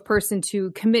type of person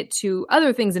to commit to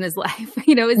other things in his life.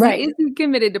 You know, is he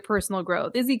committed to personal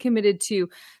growth? Is he committed to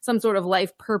some sort of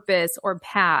life purpose or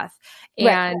path?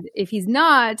 And if he's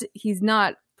not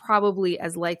probably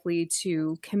as likely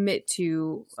to commit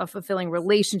to a fulfilling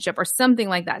relationship or something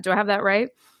like that. Do I have that right?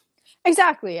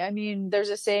 Exactly. I mean, there's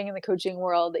a saying in the coaching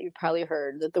world that you've probably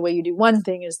heard that the way you do one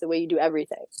thing is the way you do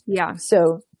everything. Yeah.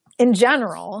 So in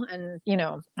general, and, you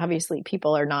know, obviously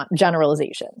people are not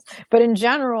generalizations, but in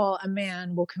general, a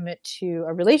man will commit to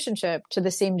a relationship to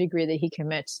the same degree that he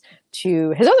commits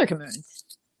to his other commitments,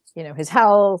 you know, his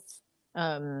health,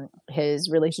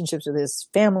 his relationships with his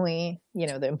family, you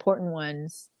know, the important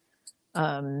ones,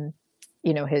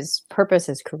 you know, his purpose,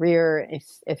 his career,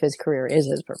 if his career is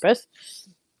his purpose.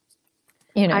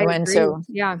 You know, and so,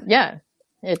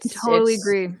 it's totally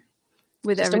agree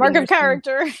with just a mark of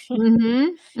character.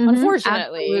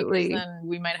 Unfortunately, absolutely. Then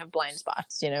we might have blind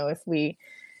spots, you know, if we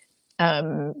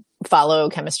follow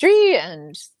chemistry.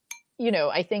 And, you know,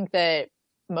 I think that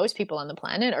most people on the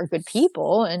planet are good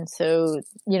people. And so,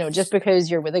 you know, just because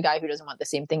you're with a guy who doesn't want the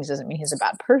same things doesn't mean he's a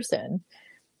bad person.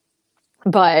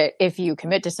 But if you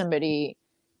commit to somebody,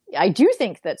 I do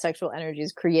think that sexual energy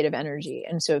is creative energy.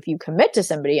 And so if you commit to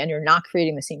somebody and you're not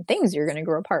creating the same things, you're going to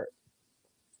grow apart.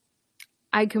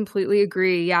 I completely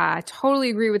agree. Yeah, I totally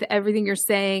agree with everything you're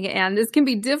saying. And this can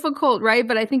be difficult, right?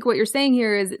 But I think what you're saying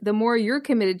here is the more you're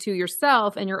committed to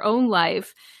yourself and your own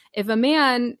life, if a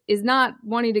man is not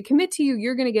wanting to commit to you,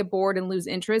 you're going to get bored and lose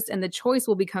interest, and the choice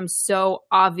will become so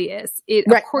obvious.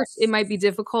 Of course, it might be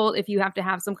difficult if you have to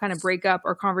have some kind of breakup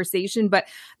or conversation, but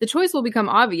the choice will become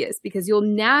obvious because you'll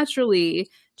naturally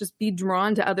just be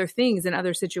drawn to other things and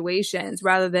other situations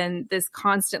rather than this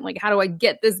constant, like, how do I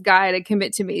get this guy to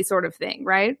commit to me sort of thing,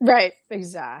 right? Right.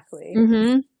 Exactly.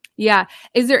 Mm-hmm. Yeah.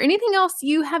 Is there anything else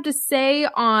you have to say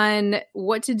on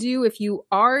what to do if you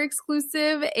are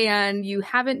exclusive and you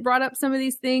haven't brought up some of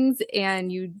these things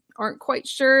and you aren't quite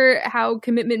sure how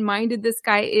commitment minded this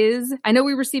guy is? I know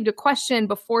we received a question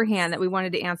beforehand that we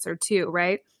wanted to answer too,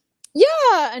 right?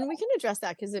 Yeah. And we can address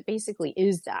that because it basically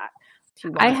is that.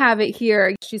 I have it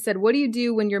here. She said, what do you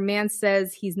do when your man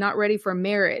says he's not ready for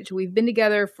marriage? We've been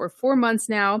together for 4 months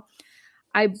now.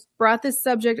 I brought this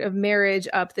subject of marriage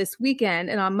up this weekend,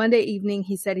 and on Monday evening,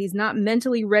 he said he's not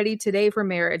mentally ready today for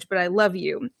marriage, but I love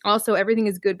you. Also, everything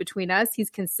is good between us. He's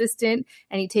consistent,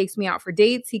 and he takes me out for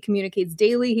dates. He communicates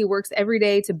daily. He works every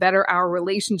day to better our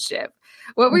relationship.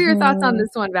 What were your thoughts on this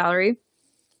one, Valerie?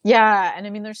 Yeah, and I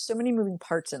mean, there's so many moving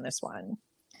parts in this one.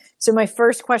 So my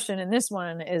first question in this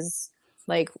one is,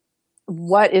 like,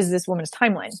 what is this woman's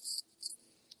timeline?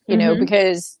 You know,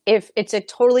 because if it's a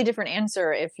totally different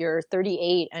answer, if you're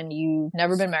 38 and you've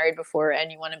never been married before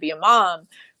and you want to be a mom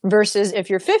versus if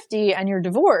you're 50 and you're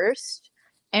divorced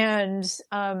and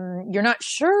you're not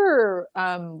sure,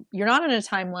 you're not on a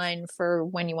timeline for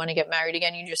when you want to get married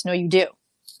again. You just know you do.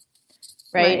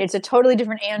 Right? It's a totally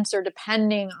different answer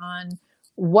depending on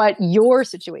what your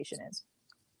situation is.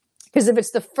 Because if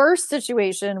it's the first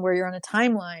situation where you're on a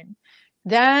timeline,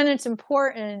 then it's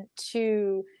important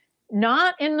to,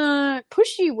 not in a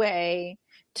pushy way,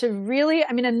 to really,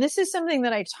 I mean, and this is something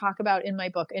that I talk about in my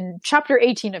book. In chapter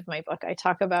 18 of my book, I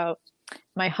talk about,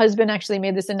 my husband actually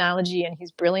made this analogy, and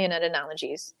he's brilliant at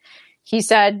analogies. He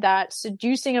said that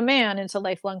seducing a man into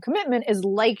lifelong commitment is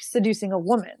like seducing a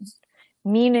woman,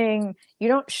 meaning you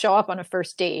don't show up on a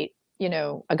first date, you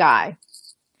know, a guy,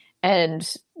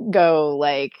 and go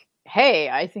like, hey,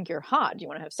 I think you're hot. Do you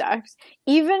want to have sex?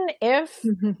 Even if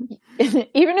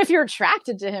even if you're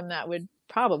attracted to him, that would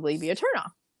probably be a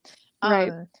turnoff.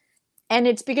 Right. And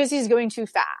it's because he's going too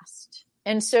fast.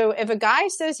 And so if a guy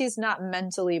says he's not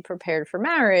mentally prepared for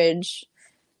marriage,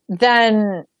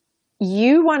 then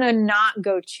you want to not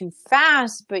go too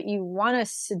fast, but you want to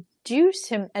seduce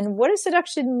him. And what does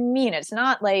seduction mean? It's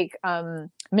not like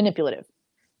manipulative.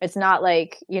 It's not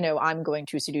like, I'm going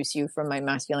to seduce you from my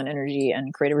masculine energy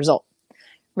and create a result,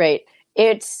 right?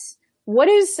 It's, what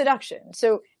is seduction?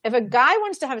 So if a guy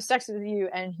wants to have sex with you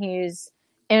and he's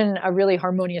in a really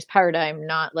harmonious paradigm,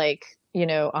 not like,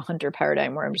 a hunter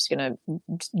paradigm where I'm just going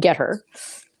to get her,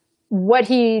 what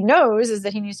he knows is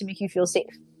that he needs to make you feel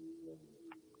safe.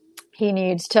 He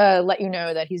needs to let you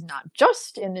know that he's not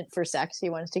just in it for sex. He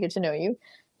wants to get to know you.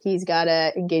 He's got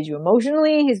to engage you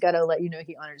emotionally. He's got to let you know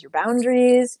he honors your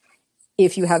boundaries.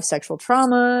 If you have sexual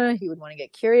trauma, he would want to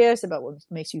get curious about what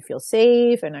makes you feel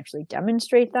safe and actually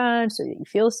demonstrate that so that you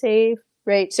feel safe,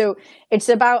 right? So it's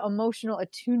about emotional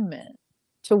attunement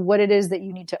to what it is that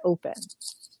you need to open,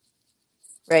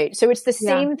 right? So it's the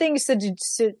same thing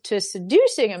to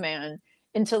seducing a man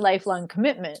into lifelong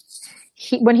commitment.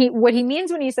 What he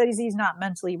means when he says he's not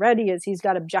mentally ready is he's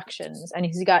got objections and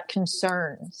he's got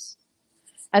concerns.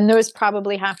 And those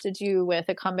probably have to do with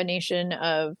a combination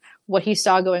of what he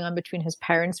saw going on between his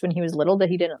parents when he was little that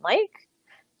he didn't like,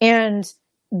 and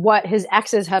what his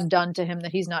exes have done to him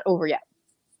that he's not over yet.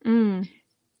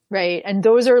 Right? And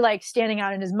those are like standing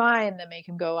out in his mind that make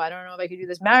him go, I don't know if I could do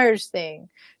this marriage thing.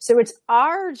 So it's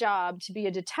our job to be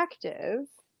a detective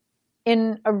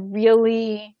in a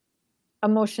really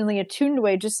emotionally attuned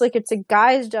way, just like it's a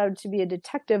guy's job to be a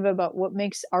detective about what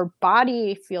makes our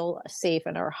body feel safe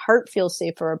and our heart feel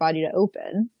safe for our body to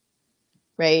open,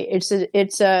 right? It's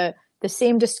the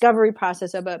same discovery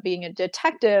process about being a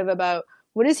detective about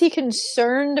what is he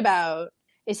concerned about.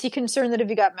 Is he concerned that if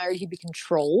he got married he'd be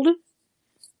controlled?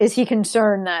 Is he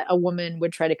concerned that a woman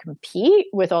would try to compete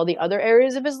with all the other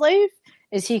areas of his life?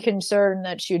 Is he concerned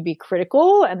that she would be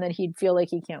critical and that he'd feel like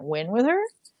he can't win with her?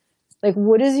 Like,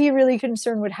 what is he really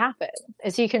concerned would happen?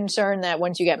 Is he concerned that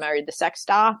once you get married, the sex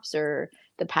stops or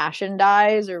the passion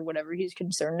dies or whatever he's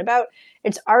concerned about?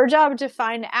 It's our job to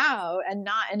find out, and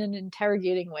not in an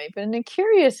interrogating way, but in a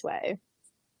curious way.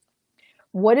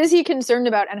 What is he concerned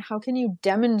about, and how can you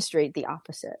demonstrate the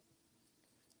opposite?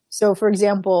 So, for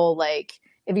example, like,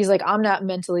 if he's like, I'm not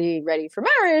mentally ready for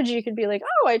marriage, you could be like,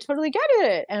 oh, I totally get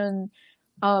it. And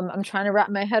I'm trying to wrap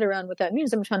my head around what that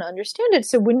means. I'm trying to understand it.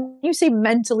 So when you say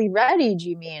mentally ready, do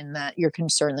you mean that you're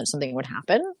concerned that something would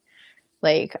happen?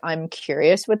 Like, I'm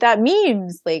curious what that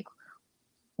means. Like,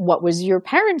 what was your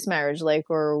parents' marriage like?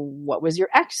 Or what was your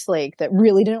ex like that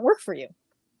really didn't work for you?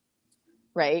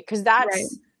 Right? Because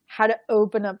that's how to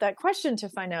open up that question to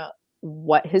find out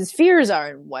what his fears are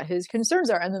and what his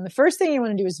concerns are. And then the first thing you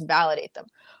want to do is validate them.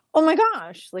 Oh my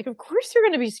gosh, like, of course you're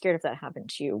going to be scared if that happened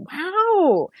to you.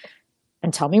 Wow.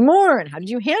 And tell me more. And how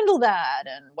did you handle that?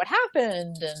 And what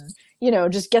happened? And,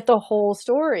 just get the whole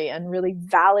story and really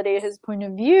validate his point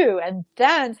of view. And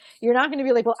then you're not going to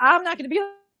be like, well, I'm not going to be,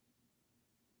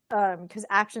 because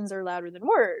actions are louder than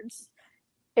words.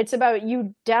 It's about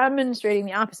you demonstrating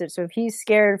the opposite. So if he's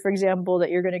scared, for example, that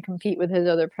you're going to compete with his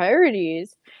other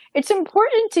priorities, it's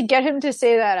important to get him to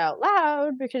say that out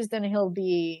loud, because then he'll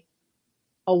be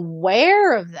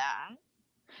aware of that.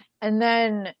 And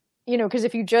then, because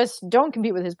if you just don't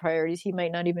compete with his priorities, he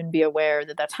might not even be aware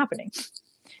that that's happening.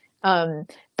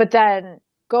 But then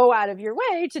go out of your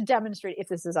way to demonstrate, if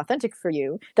this is authentic for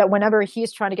you, that whenever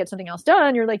he's trying to get something else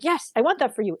done, you're like, yes, I want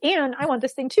that for you. And I want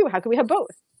this thing too. How can we have both?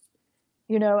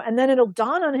 And then it'll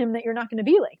dawn on him that you're not going to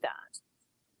be like that.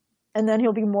 And then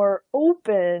he'll be more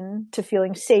open to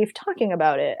feeling safe talking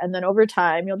about it. And then over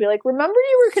time, you'll be like, remember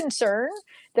you were concerned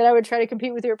that I would try to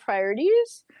compete with your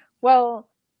priorities? Well,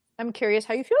 I'm curious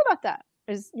how you feel about that.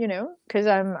 Because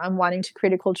I'm wanting to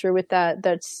create a culture with that.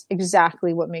 That's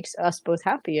exactly what makes us both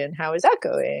happy. And how is that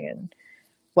going? And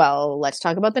well, let's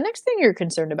talk about the next thing you're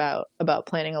concerned about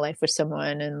planning a life with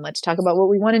someone. And let's talk about what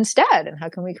we want instead. And how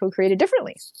can we co-create it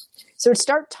differently? So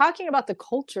start talking about the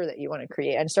culture that you want to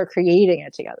create and start creating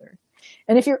it together.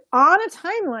 And if you're on a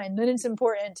timeline, then it's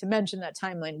important to mention that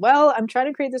timeline. Well, I'm trying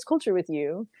to create this culture with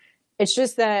you. It's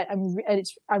just that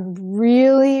I'm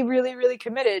really, really, really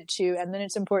committed to, and then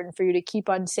it's important for you to keep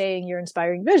on saying your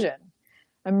inspiring vision.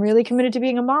 I'm really committed to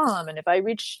being a mom. And if I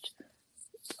reached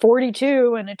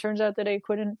 42 and it turns out that I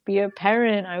couldn't be a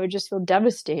parent, I would just feel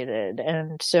devastated.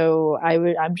 And so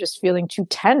I'm just feeling too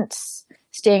tense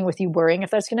staying with you, worrying if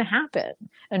that's going to happen.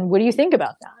 And what do you think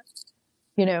about that?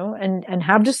 And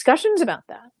have discussions about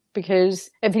that. because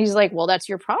if he's like, well, that's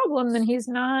your problem, then he's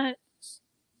not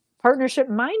partnership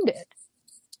minded,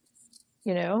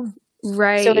 you know?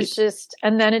 Right. So it's just,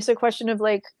 and then it's a question of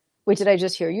like, wait, did I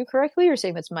just hear you correctly? You're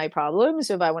saying that's my problem.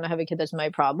 So if I want to have a kid, that's my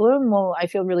problem. Well, I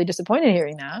feel really disappointed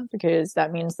hearing that, because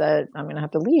that means that I'm going to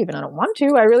have to leave, and I don't want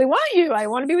to. I really want you. I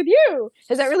want to be with you.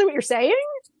 Is that really what you're saying?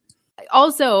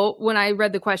 Also, when I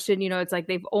read the question, it's like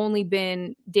they've only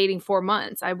been dating 4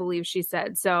 months, I believe she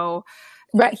said. So,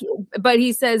 right. But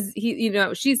he says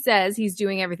she says he's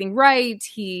doing everything right.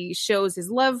 He shows his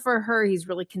love for her. He's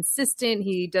really consistent.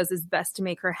 He does his best to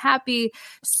make her happy.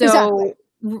 So, exactly.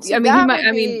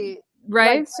 So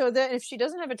right. Like, so that if she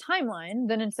doesn't have a timeline,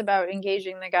 then it's about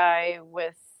engaging the guy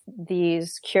with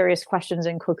these curious questions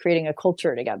and co-creating a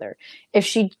culture together. If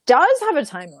she does have a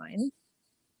timeline,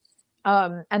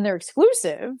 and they're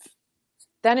exclusive,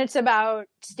 then it's about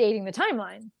stating the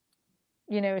timeline,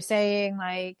 saying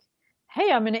like,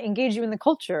 hey, I'm going to engage you in the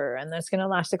culture, and that's going to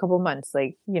last a couple months.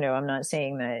 Like, I'm not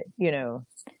saying that,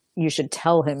 you should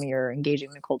tell him you're engaging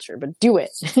the culture, but do it,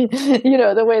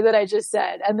 the way that I just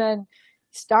said. And then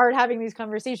start having these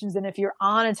conversations. And if you're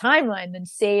on a timeline, then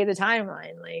say the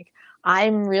timeline. Like,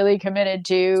 I'm really committed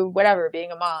to whatever,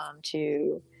 being a mom,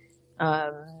 to,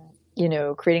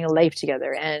 creating a life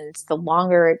together. And the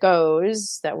longer it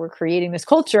goes that we're creating this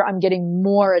culture, I'm getting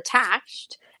more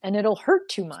attached, and it'll hurt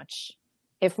too much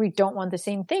if we don't want the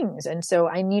same things. And so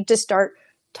I need to start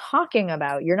talking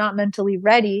about, you're not mentally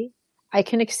ready. I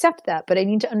can accept that, but I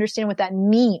need to understand what that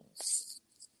means.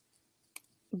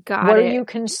 What are you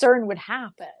concerned would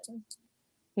happen?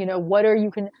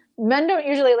 Men don't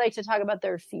usually like to talk about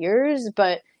their fears,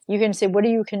 but you can say, what are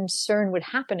you concerned would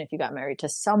happen if you got married to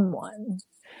someone?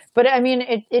 But I mean,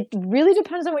 it really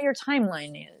depends on what your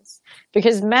timeline is,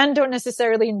 because men don't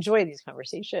necessarily enjoy these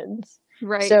conversations.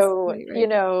 Right. So,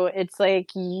 right. It's like,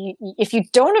 if you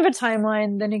don't have a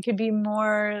timeline, then it could be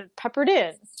more peppered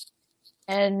in,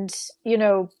 and,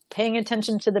 paying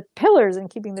attention to the pillars and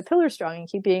keeping the pillars strong and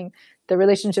keeping the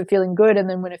relationship feeling good. And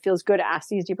then when it feels good, ask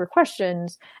these deeper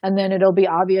questions, and then it'll be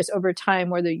obvious over time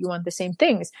whether you want the same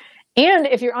things. And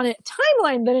if you're on a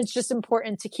timeline, then it's just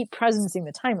important to keep presencing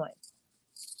the timeline.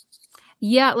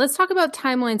 Yeah, let's talk about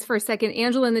timelines for a second.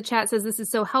 Angela in the chat says, this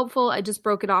is so helpful. I just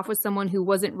broke it off with someone who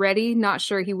wasn't ready. Not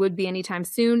sure he would be anytime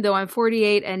soon. Though I'm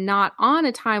 48 and not on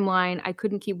a timeline, I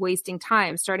couldn't keep wasting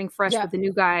time starting fresh with a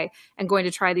new guy and going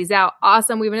to try these out.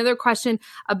 Awesome. We have another question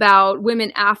about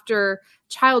women after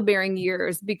childbearing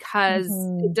years, because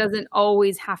it doesn't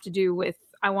always have to do with,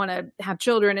 I want to have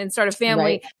children and start a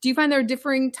family. Right. Do you find there are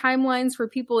differing timelines for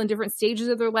people in different stages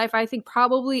of their life? I think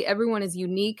probably everyone is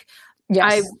unique.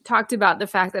 Yes. I've talked about the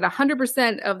fact that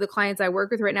 100% of the clients I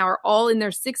work with right now are all in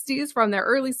their 60s, from their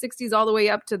early 60s all the way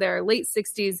up to their late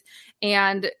 60s.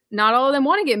 And not all of them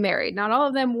want to get married. Not all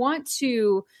of them want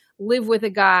to live with a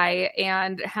guy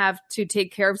and have to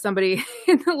take care of somebody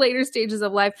in the later stages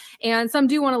of life. And some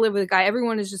do want to live with a guy.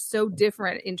 Everyone is just so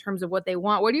different in terms of what they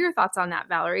want. What are your thoughts on that,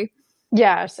 Valerie?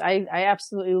 Yes, I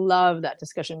absolutely love that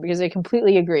discussion, because I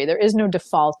completely agree. There is no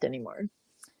default anymore.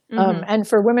 And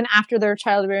for women after their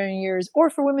childbearing years, or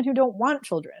for women who don't want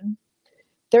children,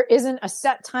 there isn't a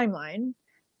set timeline.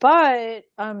 But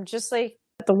just like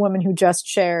the woman who just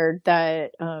shared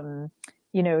that,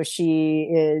 she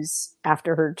is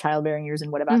after her childbearing years, and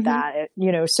what about that?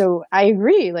 So I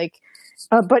agree. Like,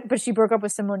 but she broke up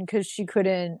with someone because she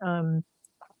couldn't,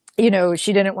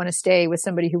 she didn't want to stay with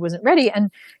somebody who wasn't ready.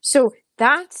 And so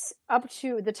that's up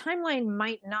to, the timeline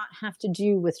might not have to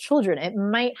do with children. It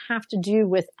might have to do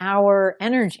with our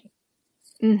energy.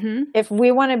 If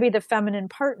we want to be the feminine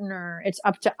partner, it's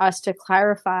up to us to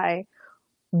clarify,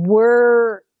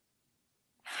 we're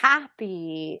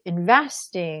happy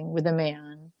investing with a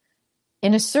man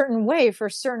in a certain way for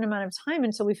a certain amount of time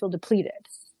until we feel depleted.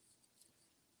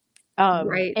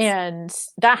 Right. And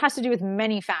that has to do with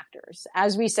many factors.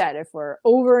 As we said, if we're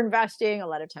over investing, a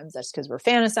lot of times that's because we're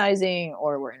fantasizing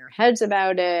or we're in our heads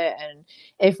about it. And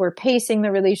if we're pacing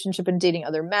the relationship and dating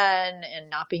other men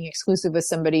and not being exclusive with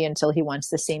somebody until he wants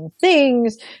the same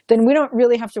things, then we don't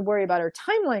really have to worry about our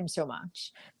timeline so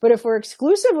much. But if we're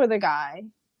exclusive with a guy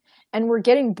and we're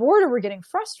getting bored or we're getting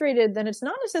frustrated, then it's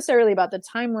not necessarily about the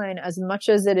timeline as much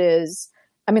as it is,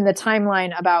 the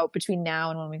timeline about between now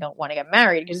and when we don't want to get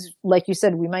married. Because like you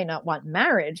said, we might not want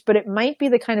marriage, but it might be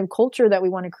the kind of culture that we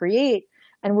want to create.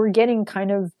 And we're getting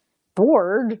kind of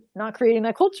bored not creating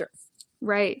that culture.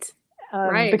 Right.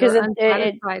 Right. Because and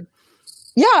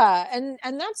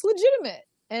that's legitimate.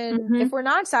 And if we're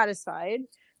not satisfied,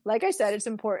 like I said, it's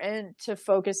important to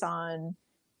focus on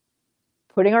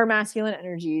putting our masculine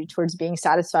energy towards being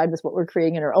satisfied with what we're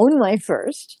creating in our own life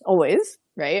first, always.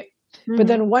 Right. But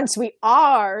then once we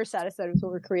are satisfied with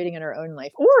what we're creating in our own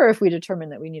life, or if we determine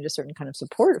that we need a certain kind of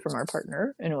support from our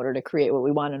partner in order to create what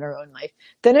we want in our own life,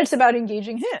 then it's about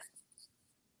engaging him.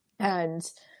 And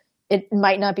it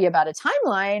might not be about a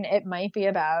timeline. It might be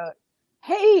about,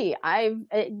 hey,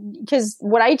 because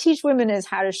what I teach women is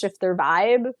how to shift their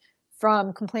vibe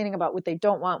from complaining about what they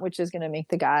don't want, which is going to make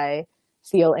the guy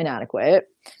feel inadequate.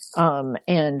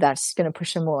 And that's going to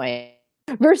push him away,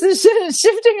 versus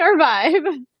shifting our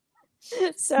vibe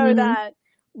so that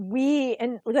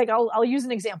I'll use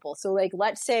an example. So like,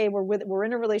 let's say we're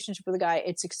in a relationship with a guy,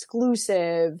 it's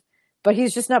exclusive, but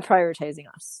he's just not prioritizing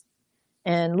us.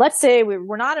 And let's say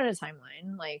we're not in a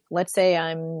timeline. Like, let's say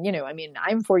I'm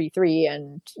 43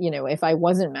 and, if I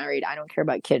wasn't married, I don't care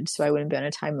about kids. So I wouldn't be on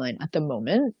a timeline at the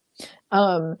moment.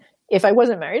 If I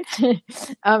wasn't married.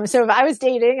 So if I was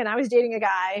dating and I was dating a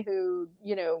guy who,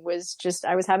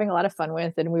 I was having a lot of fun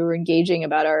with, and we were engaging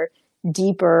about our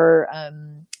deeper,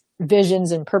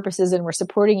 visions and purposes, and we're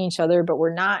supporting each other, but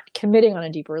we're not committing on a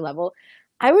deeper level,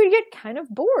 I would get kind of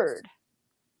bored.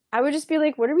 I would just be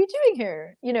like, what are we doing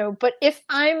here? But if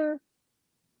I'm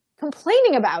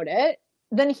complaining about it,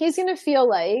 then he's going to feel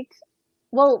like,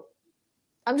 well,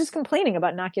 I'm just complaining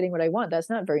about not getting what I want. That's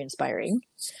not very inspiring.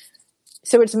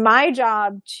 So it's my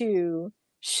job to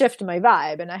shift my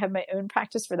vibe. And I have my own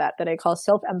practice for that I call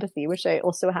self-empathy, which I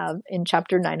also have in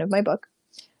chapter 9 of my book.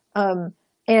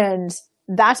 And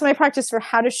that's my practice for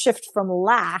how to shift from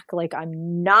lack, like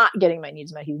I'm not getting my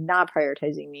needs met, he's not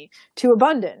prioritizing me, to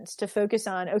abundance, to focus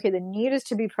on, okay, the need is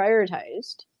to be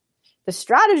prioritized. The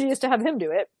strategy is to have him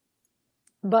do it.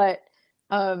 But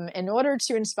in order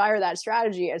to inspire that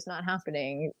strategy, it's not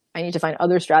happening. I need to find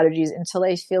other strategies until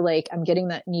I feel like I'm getting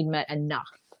that need met enough.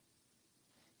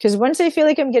 Because once I feel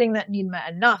like I'm getting that need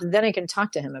met enough, then I can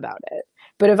talk to him about it.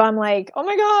 But if I'm like, oh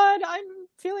my God, I'm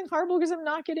feeling horrible because I'm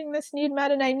not getting this need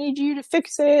met and I need you to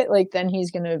fix it, like, then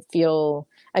he's going to feel,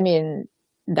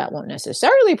 that won't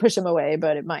necessarily push him away,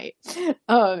 but it might.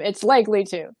 It's likely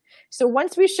to. So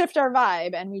once we shift our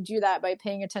vibe, and we do that by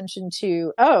paying attention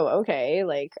to, oh, okay,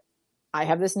 like I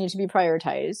have this need to be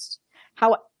prioritized.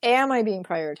 How am I being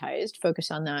prioritized?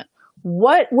 Focus on that.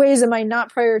 What ways am I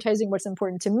not prioritizing what's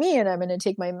important to me? And I'm going to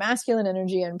take my masculine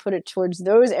energy and put it towards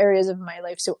those areas of my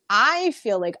life. So I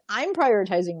feel like I'm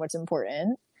prioritizing what's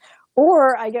important,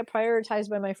 or I get prioritized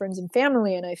by my friends and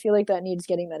family. And I feel like that need's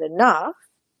getting met enough,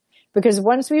 because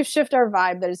once we've shifted our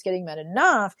vibe that it's getting met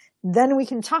enough, then we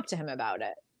can talk to him about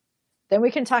it. Then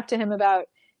we can talk to him about,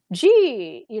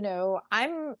 gee,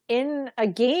 I'm in a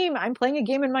game. I'm playing a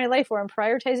game in my life where I'm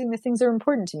prioritizing the things that are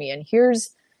important to me. And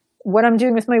here's what I'm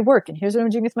doing with my work, and here's what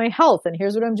I'm doing with my health, and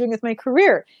here's what I'm doing with my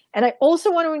career. And I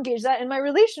also want to engage that in my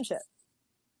relationship.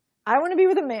 I want to be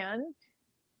with a man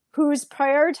who's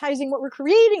prioritizing what we're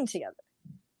creating together.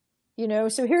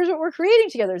 So here's what we're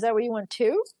creating together. Is that what you want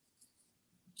too?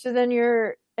 So then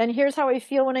and here's how I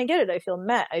feel when I get it. I feel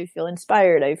met. I feel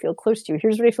inspired. I feel close to you.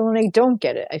 Here's what I feel when I don't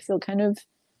get it. I feel kind of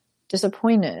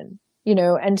disappointed,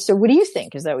 and so what do you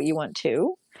think? Is that what you want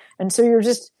too? And so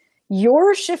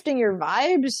you're shifting your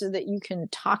vibe so that you can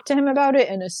talk to him about it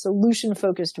in a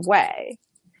solution-focused way.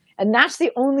 And that's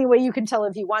the only way you can tell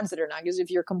if he wants it or not. Because if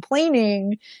you're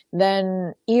complaining,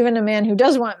 then even a man who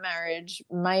does want marriage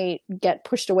might get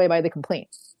pushed away by the complaint.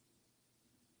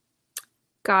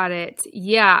 Got it.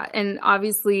 Yeah. And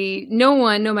obviously no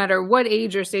one, no matter what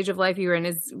age or stage of life you're in,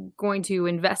 is going to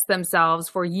invest themselves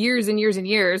for years and years and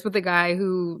years with a guy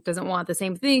who doesn't want the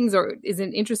same things, or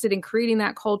isn't interested in creating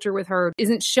that culture with her,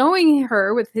 isn't showing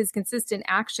her with his consistent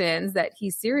actions that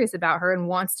he's serious about her and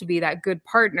wants to be that good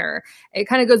partner. It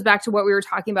kind of goes back to what we were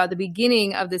talking about at the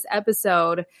beginning of this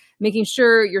episode, making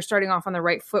sure you're starting off on the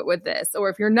right foot with this, or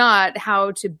if you're not,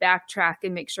 how to backtrack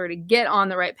and make sure to get on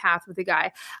the right path with the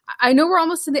guy. I know we're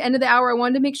almost to the end of the hour. I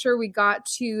wanted to make sure we got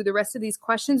to the rest of these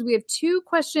questions. We have 2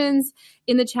 questions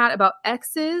in the chat about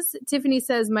exes. Tiffany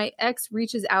says, my ex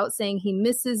reaches out saying he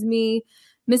misses me,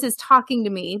 misses talking to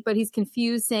me, but he's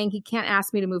confused, saying he can't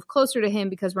ask me to move closer to him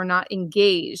because we're not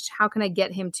engaged. How can I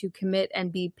get him to commit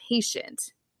and be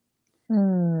patient?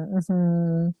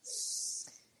 Mm-hmm.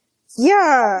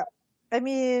 Yeah.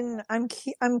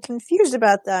 I'm confused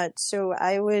about that. So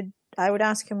I would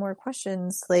ask him more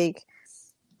questions. Like,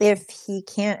 if he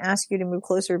can't ask you to move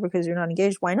closer because you're not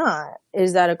engaged, why not?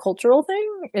 Is that a cultural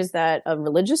thing? Is that a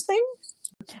religious thing?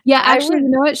 Yeah, actually, you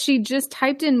know what? She just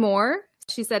typed in more.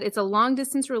 She said it's a long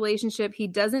distance relationship. He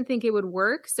doesn't think it would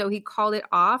work, so he called it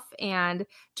off, and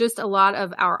just a lot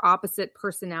of our opposite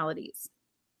personalities.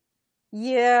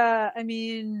 Yeah,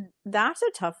 that's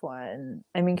a tough one.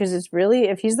 Because it's really,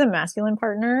 if he's the masculine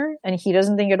partner and he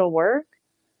doesn't think it'll work,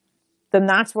 then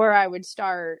that's where I would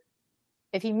start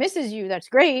If he misses you, that's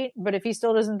great. But if he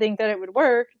still doesn't think that it would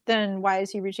work, then why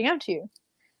is he reaching out to you?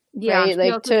 Yeah, right? she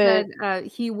Like also said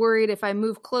he worried if I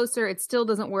move closer, it still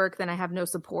doesn't work, then I have no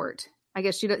support. I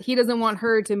guess he doesn't want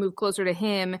her to move closer to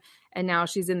him, and now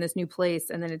she's in this new place,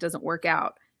 and then it doesn't work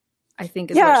out. I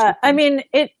think is what she said. I mean,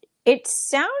 it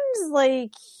sounds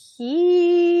like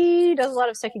he does a lot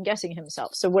of second guessing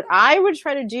himself. So what I would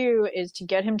try to do is to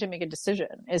get him to make a decision,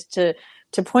 is to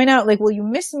point out like, well, you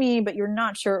miss me, but you're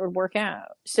not sure it would work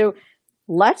out. So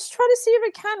let's try to see if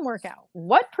it can work out.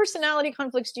 What personality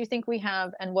conflicts do you think we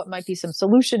have, and what might be some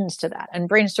solutions to that, and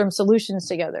brainstorm solutions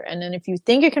together. And then if you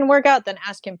think it can work out, then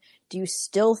ask him, do you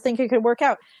still think it could work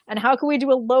out? And how can we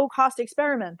do a low cost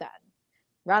experiment then?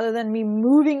 Rather than me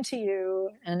moving to you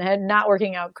and it not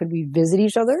working out, could we visit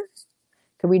each other?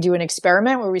 Could we do an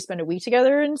experiment where we spend a week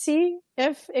together and see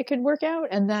if it could work out?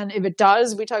 And then if it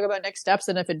does, we talk about next steps.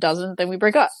 And if it doesn't, then we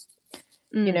break up.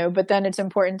 You know, but then it's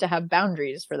important to have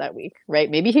boundaries for that week, right?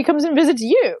 Maybe he comes and visits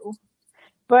you.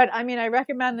 But I mean, I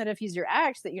recommend that if he's your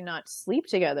ex, that you not sleep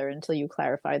together until you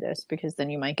clarify this, because then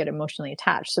you might get emotionally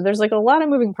attached. So there's like a lot of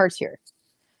moving parts here.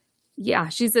 Yeah,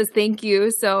 she says thank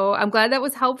you. So I'm glad that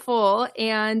was helpful.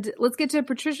 And let's get to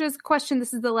Patricia's question.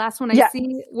 This is the last one I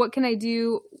see. What can I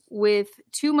do with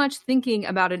too much thinking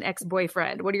about an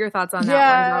ex-boyfriend? What are your thoughts on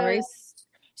that one, Valerie?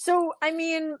 So, I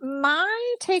mean,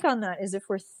 my take on that is if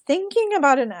we're thinking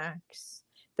about an ex,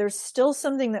 there's still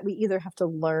something that we either have to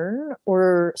learn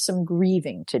or some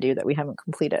grieving to do that we haven't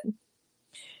completed.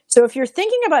 So if you're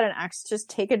thinking about an ex, just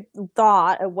take a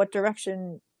thought of what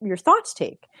direction your thoughts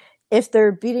take. If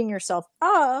they're beating yourself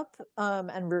up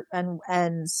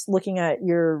and looking at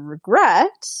your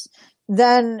regrets,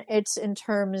 then it's in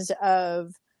terms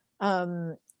of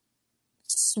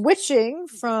switching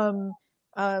from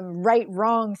right,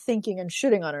 wrong thinking and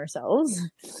shooting on ourselves.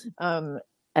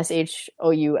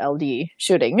 SHOULD,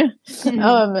 shooting.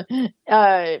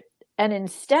 And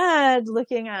instead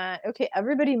looking at, okay,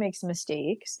 everybody makes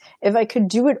mistakes. If I could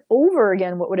do it over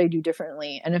again, what would I do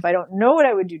differently? And if I don't know what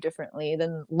I would do differently,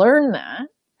 then learn that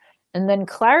and then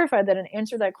clarify that and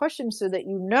answer that question so that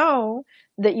you know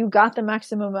that you got the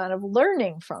maximum amount of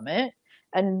learning from it.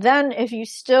 And then if you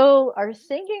still are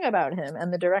thinking about him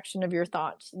and the direction of your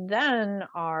thoughts then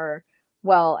are,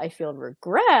 well, I feel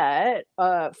regret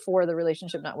for the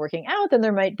relationship not working out, then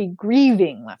there might be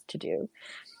grieving left to do.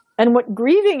 And what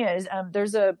grieving is,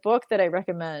 there's a book that I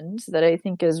recommend that I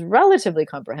think is relatively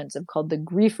comprehensive called the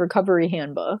Grief Recovery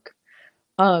Handbook.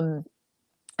 And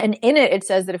in it, it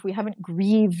says that if we haven't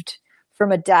grieved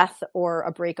from a death or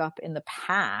a breakup in the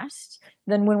past,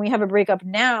 then when we have a breakup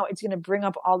now, it's going to bring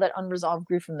up all that unresolved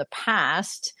grief from the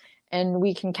past, and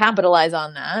we can capitalize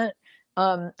on that.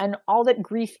 And all that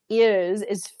grief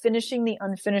is finishing the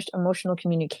unfinished emotional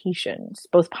communications,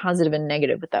 both positive and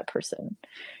negative, with that person.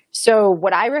 So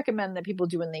what I recommend that people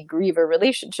do when they grieve a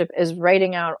relationship is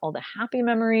writing out all the happy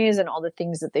memories and all the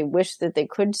things that they wish that they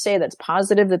could say that's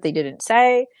positive that they didn't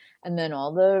say, and then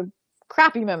all the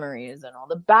crappy memories and all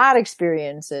the bad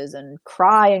experiences, and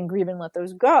cry and grieve and let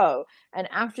those go. And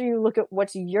after you look at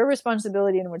what's your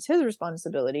responsibility and what's his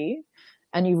responsibility,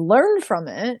 and you learn from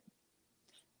it,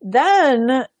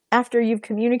 then after you've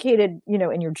communicated,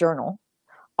 in your journal,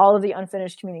 all of the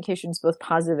unfinished communications, both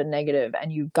positive and negative,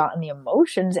 and you've gotten the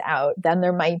emotions out, then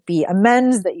there might be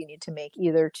amends that you need to make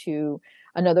either to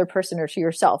another person or to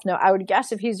yourself. Now, I would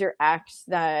guess if he's your ex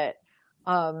that,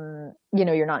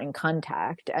 you're not in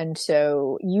contact. And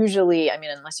so usually, I mean,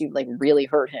 unless you like really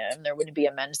hurt him, there wouldn't be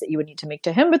amends that you would need to make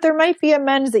to him, but there might be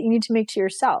amends that you need to make to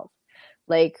yourself.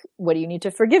 Like, what do you need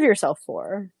to forgive yourself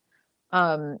for?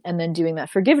 And then doing that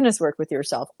forgiveness work with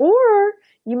yourself. Or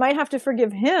you might have to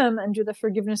forgive him and do the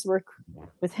forgiveness work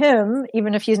with him,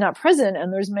 even if he's not present.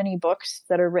 And there's many books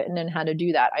that are written on how to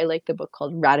do that. I like the book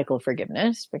called Radical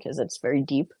Forgiveness because it's very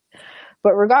deep.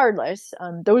 But regardless,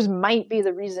 those might be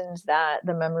the reasons that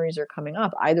the memories are coming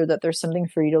up, either that there's something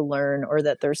for you to learn or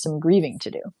that there's some grieving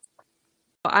to do.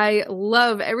 I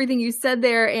love everything you said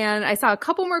there. And I saw a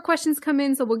couple more questions come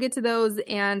in, so we'll get to those.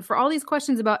 And for all these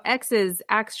questions about exes,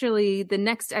 actually, the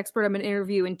next expert I'm going to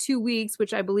interview in 2 weeks,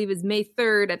 which I believe is May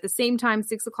 3rd, at the same time,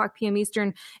 6:00 p.m.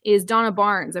 Eastern, is Donna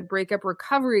Barnes, a breakup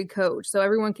recovery coach. So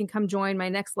everyone can come join my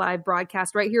next live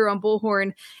broadcast right here on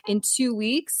Bullhorn in 2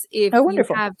 weeks if you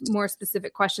have more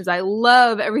specific questions. I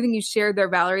love everything you shared there,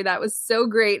 Valerie. That was so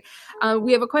great.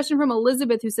 We have a question from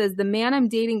Elizabeth who says, the man I'm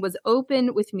dating was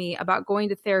open with me about going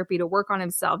to therapy to work on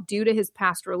himself due to his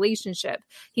past relationship.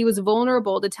 He was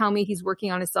vulnerable to tell me he's working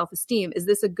on his self-esteem. Is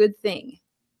this a good thing?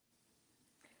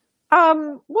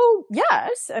 Well,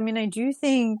 yes. I mean,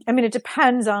 it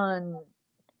depends on,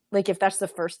 like, if that's the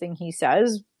first thing he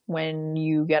says, when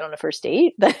you get on a first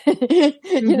date, then,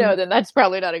 then that's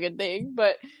probably not a good thing.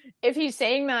 But if he's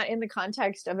saying that in the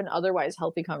context of an otherwise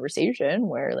healthy conversation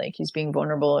where like he's being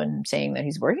vulnerable and saying that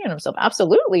he's working on himself,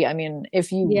 absolutely. I mean,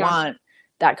 if you want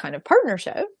that kind of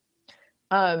partnership.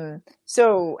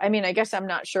 So, I mean, I guess I'm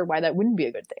not sure why that wouldn't be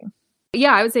a good thing.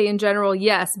 Yeah, I would say in general,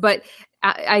 yes. But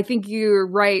I think you're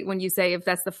right when you say if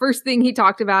that's the first thing he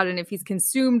talked about and if he's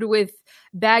consumed with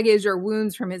baggage or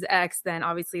wounds from his ex, then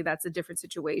obviously that's a different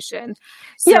situation.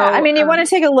 So, yeah, I mean, you want to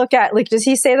take a look at, like, does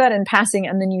he say that in passing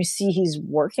and then you see he's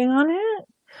working on it?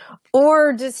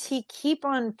 Or does he keep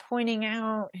on pointing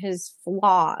out his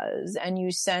flaws and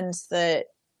you sense that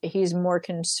he's more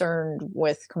concerned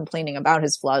with complaining about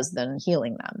his flaws than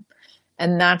healing them?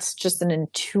 And that's just an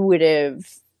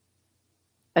intuitive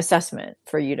assessment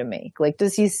for you to make. Like,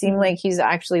 does he seem like he's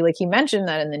actually, like, he mentioned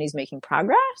that and then he's making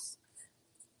progress,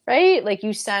 right? Like,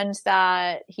 you sense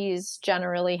that he's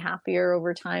generally happier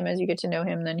over time as you get to know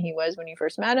him than he was when you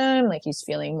first met him. Like, he's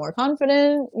feeling more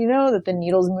confident, that the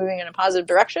needle's moving in a positive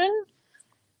direction.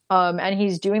 And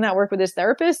he's doing that work with his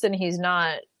therapist and he's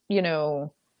not,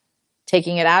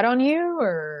 taking it out on you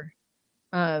or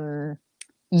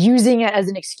using it as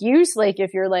an excuse. Like,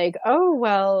 if you're like, oh,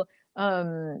 well,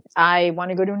 I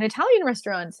want to go to an Italian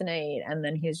restaurant tonight. And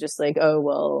then he's just like, oh,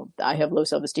 well, I have low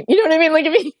self-esteem. You know what I mean? Like,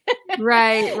 if he,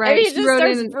 right. If he just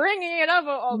starts bringing it up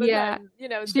all the time,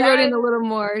 she wrote in a little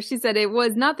more. She said, it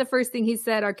was not the first thing he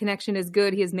said. Our connection is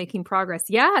good. He is making progress.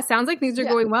 Yeah. Sounds like things are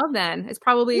going well then. It's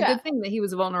probably a good thing that he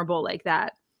was vulnerable like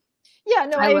that. Yeah,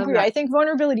 no, I agree. I think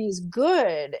vulnerability is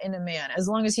good in a man as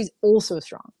long as he's also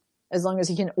strong, as long as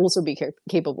he can also be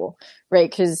capable, right?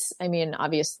 Because, I mean,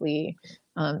 obviously,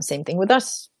 same thing with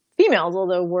us females,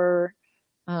 although we're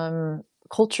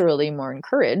culturally more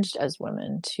encouraged as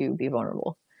women to be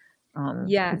vulnerable.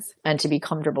 Yes. And to be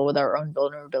comfortable with our own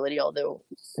vulnerability, although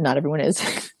not everyone is.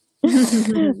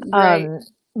 Right.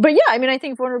 But yeah, I mean, I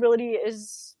think vulnerability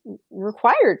is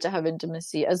required to have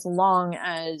intimacy as long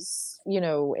as,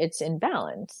 it's in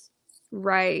balance.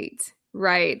 Right.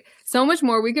 So much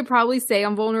more we could probably say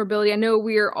on vulnerability. I know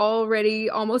we are already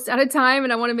almost out of time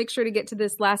and I want to make sure to get to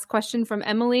this last question from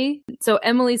Emily. So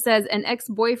Emily says, an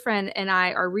ex-boyfriend and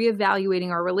I are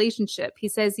reevaluating our relationship. He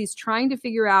says he's trying to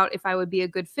figure out if I would be a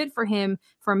good fit for him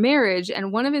for marriage.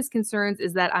 And one of his concerns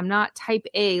is that I'm not type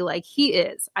A like he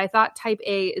is. I thought type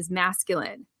A is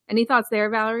masculine. Any thoughts there,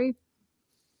 Valerie?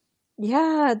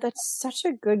 Yeah, that's such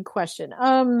a good question.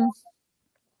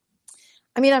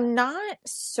 I mean, I'm not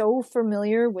so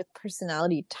familiar with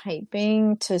personality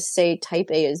typing to say type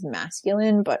A is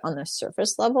masculine, but on the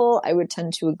surface level, I would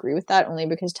tend to agree with that only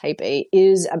because type A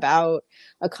is about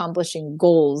accomplishing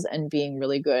goals and being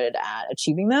really good at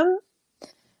achieving them,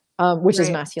 which is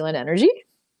masculine energy.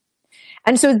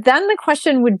 And so then the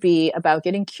question would be about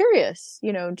getting curious,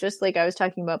 just like I was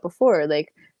talking about before,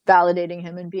 like validating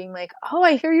him and being like, oh,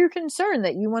 I hear your concern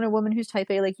that you want a woman who's type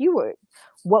A like you would.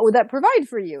 What would that provide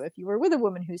for you if you were with a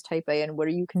woman who's type A? And what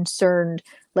are you concerned?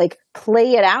 Like,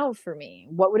 play it out for me.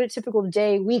 What would a typical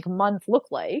day, week, month look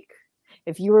like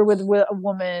if you were with a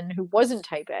woman who wasn't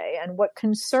type A? And what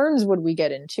concerns would we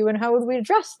get into and how would we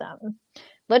address them?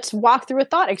 Let's walk through a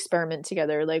thought experiment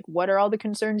together. Like, what are all the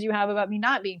concerns you have about me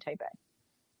not being type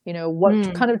A?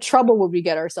 What kind of trouble would we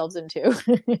get ourselves into?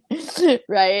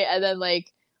 Right? And then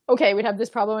like, okay, we'd have this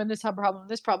problem and this problem and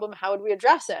this problem. How would we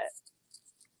address it?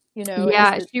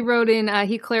 Yeah, she wrote in,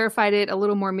 he clarified it a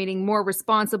little more, meaning more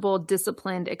responsible,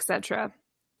 disciplined, etc.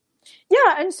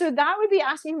 Yeah, and so that would be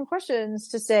asking him questions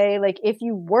to say, like, if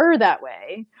you were that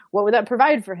way, what would that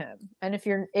provide for him? And if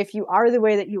you are the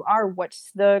way that you are, what's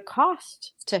the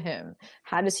cost to him?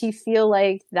 How does he feel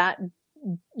like that,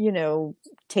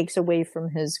 takes away from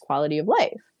his quality of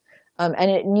life?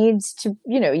 And it needs to,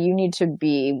 you need to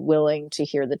be willing to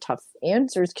hear the tough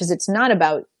answers because it's not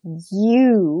about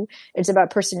you. It's about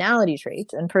personality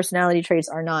traits, and personality traits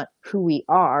are not who we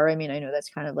are. I mean, I know that's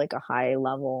kind of like a high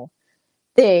level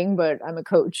thing, but I'm a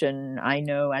coach and I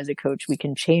know as a coach, we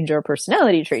can change our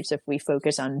personality traits if we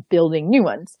focus on building new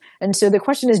ones. And so the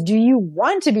question is, do you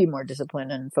want to be more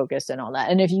disciplined and focused and all that?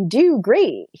 And if you do,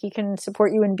 great. He can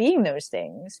support you in being those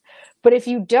things. But if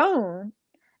you don't,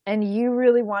 and you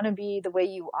really want to be the way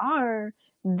you are,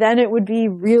 then it would be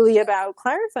really about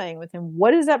clarifying with him.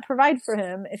 What does that provide for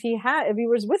him if he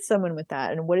was with someone with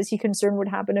that? And what is he concerned would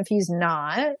happen if he's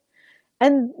not?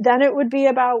 And then it would be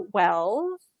about,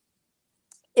 well,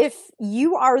 if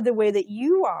you are the way that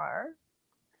you are,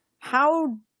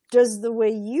 how does the way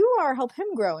you are help him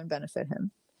grow and benefit him?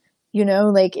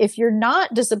 Like if you're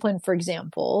not disciplined, for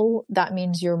example, that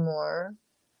means you're more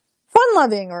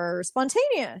fun-loving or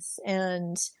spontaneous.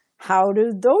 And how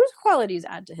do those qualities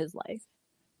add to his life?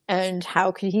 And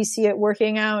how could he see it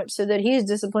working out so that he's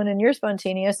disciplined and you're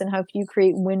spontaneous? And how can you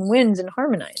create win-wins and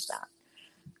harmonize that?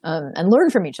 And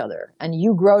learn from each other, and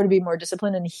you grow to be more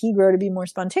disciplined and he grow to be more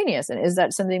spontaneous. And is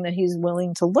that something that he's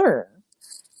willing to learn?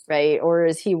 Right? Or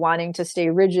is he wanting to stay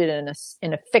rigid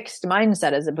in a fixed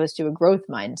mindset as opposed to a growth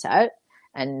mindset,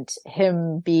 and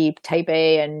him be type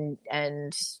A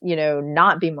and, you know,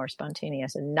 not be more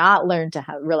spontaneous and not learn to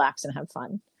relax and have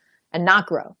fun and not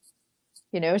grow,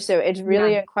 you know? So it's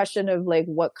really a question of like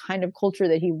what kind of culture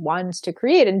that he wants to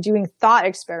create, and doing thought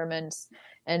experiments.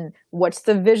 And what's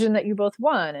the vision that you both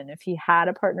want? And if he had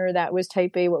a partner that was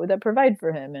type A, what would that provide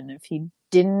for him? And if he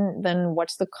didn't, then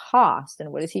what's the cost?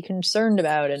 And what is he concerned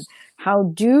about? And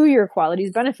how do your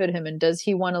qualities benefit him? And does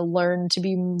he want to learn to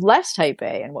be less type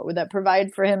A? And what would that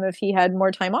provide for him if he had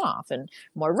more time off and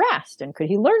more rest? And could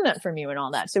he learn that from you and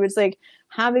all that? So it's like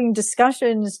having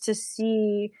discussions to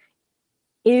see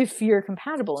if you're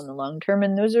compatible in the long term.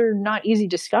 And those are not easy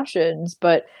discussions,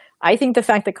 but I think the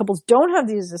fact that couples don't have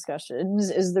these discussions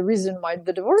is the reason why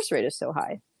the divorce rate is so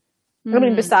high. I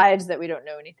mean, besides that we don't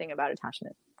know anything about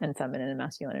attachment and feminine and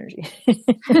masculine energy.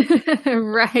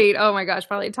 Right. Oh my gosh.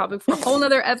 Probably a topic for a whole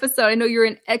nother episode. I know you're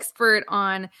an expert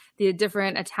on the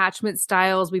different attachment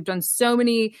styles. We've done so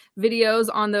many videos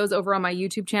on those over on my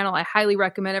YouTube channel. I highly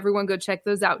recommend everyone go check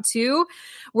those out too.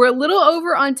 We're a little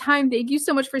over on time. Thank you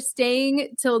so much for staying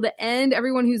till the end.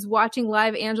 Everyone who's watching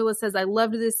live, Angela says, I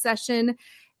loved this session.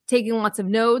 Taking lots of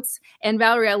notes. And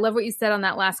Valerie, I love what you said on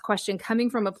that last question, coming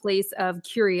from a place of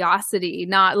curiosity,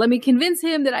 not let me convince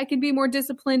him that I can be more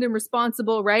disciplined and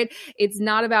responsible, right? It's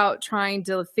not about trying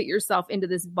to fit yourself into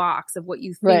this box of what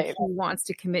you think he wants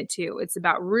to commit to. It's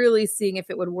about really seeing if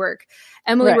it would work.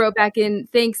 Emily wrote back in,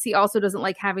 thanks. He also doesn't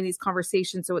like having these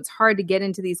conversations, so it's hard to get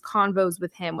into these convos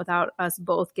with him without us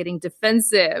both getting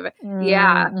defensive.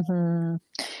 Yeah. And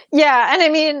I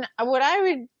mean, what I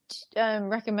would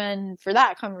recommend for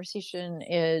that conversation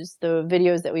is the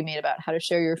videos that we made about how to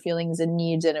share your feelings and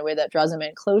needs in a way that draws him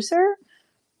in closer,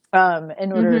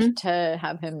 in order to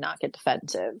have him not get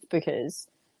defensive, because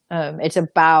it's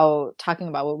about talking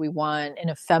about what we want in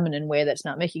a feminine way that's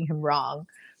not making him wrong.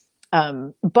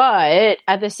 But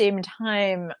at the same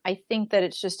time, I think that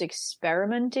it's just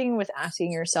experimenting with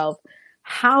asking yourself,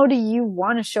 how do you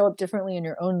want to show up differently in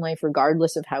your own life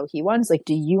regardless of how he wants? Like,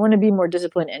 do you want to be more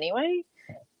disciplined anyway?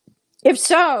 If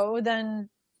so, then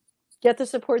get the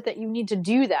support that you need to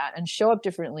do that and show up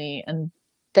differently. And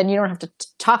then you don't have to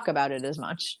talk about it as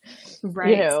much.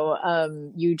 Right. You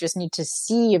know, you just need to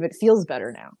see if it feels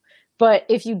better now. But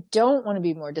if you don't want to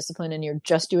be more disciplined and you're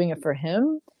just doing it for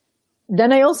him,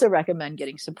 then I also recommend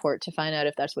getting support to find out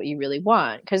if that's what you really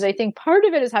want. Because I think part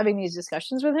of it is having these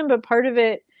discussions with him, but part of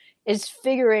it is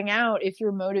figuring out if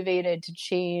you're motivated to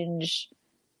change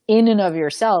in and of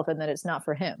yourself and that it's not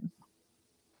for him.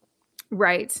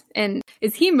 Right. And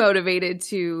is he motivated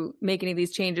to make any of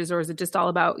these changes, or is it just all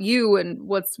about you and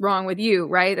what's wrong with you?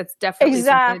 Right. That's definitely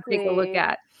something to take a look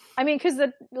at. I mean, because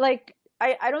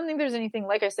I don't think there's anything,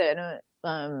 like I said,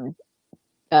 I'm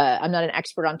not an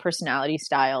expert on personality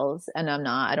styles, and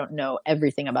I don't know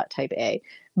everything about type A,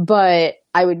 but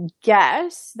I would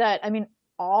guess that, I mean,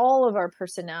 all of our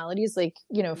personalities, like,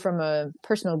 you know, from a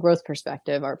personal growth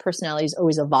perspective, our personality is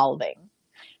always evolving.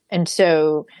 And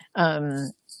so,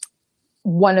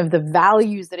 one of the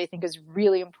values that I think is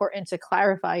really important to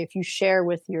clarify if you share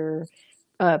with your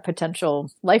potential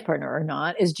life partner or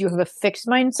not is, do you have a fixed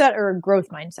mindset or a growth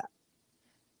mindset?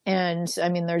 And I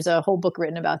mean, there's a whole book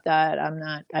written about that.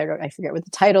 I forget what the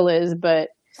title is, but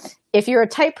if you're a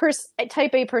type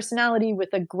A personality with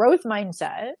a growth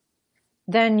mindset,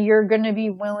 then you're going to be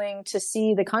willing to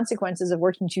see the consequences of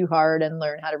working too hard and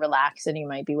learn how to relax. And you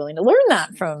might be willing to learn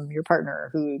that from your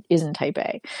partner who isn't type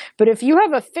A. But if you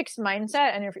have a fixed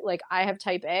mindset and if like, I have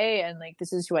type A and like,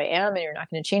 this is who I am and you're not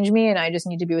going to change me and I just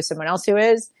need to be with someone else who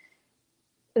is,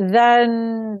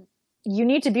 then you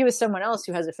need to be with someone else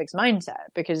who has a fixed mindset,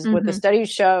 because what the studies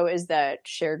show is that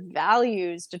shared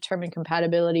values determine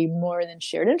compatibility more than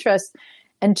shared interests.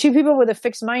 And two people with a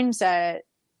fixed mindset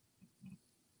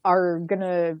are going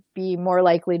to be more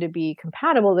likely to be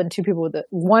compatible than two people with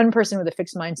one person with a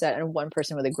fixed mindset and one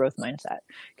person with a growth mindset.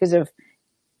 Because if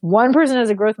one person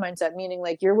has a growth mindset, meaning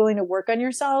like you're willing to work on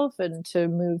yourself and to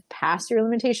move past your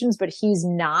limitations, but he's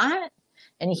not,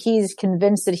 and he's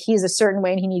convinced that he's a certain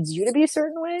way and he needs you to be a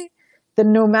certain way,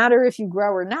 then no matter if you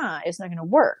grow or not, it's not going to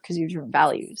work because you have different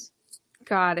values.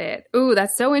 Got it. Ooh,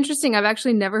 that's so interesting. I've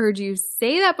actually never heard you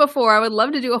say that before. I would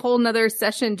love to do a whole nother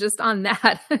session just on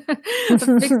that. A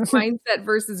fixed mindset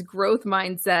versus growth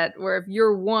mindset, where if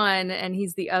you're one and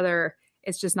he's the other,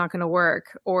 it's just not going to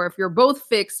work. Or if you're both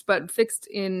fixed, but fixed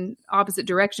in opposite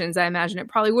directions, I imagine it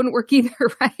probably wouldn't work either,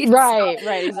 right?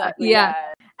 Right, exactly. Yeah.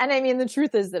 And I mean, the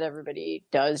truth is that everybody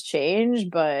does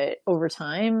change, but over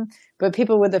time, but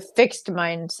people with a fixed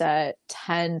mindset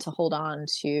tend to hold on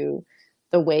to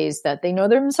the ways that they know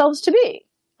themselves to be.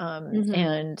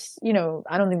 And, you know,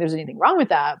 I don't think there's anything wrong with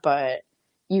that, but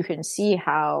you can see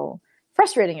how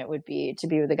frustrating it would be to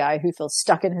be with a guy who feels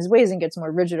stuck in his ways and gets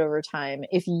more rigid over time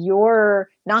if you're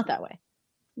not that way.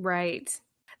 Right.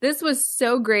 This was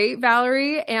so great,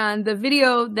 Valerie. And the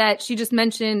video that she just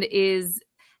mentioned is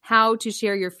how to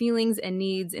share your feelings and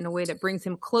needs in a way that brings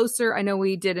him closer. I know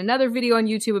we did another video on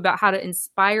YouTube about how to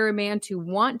inspire a man to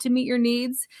want to meet your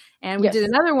needs. And we did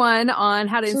another one on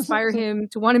how to inspire him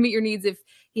to want to meet your needs if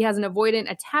he has an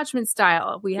avoidant attachment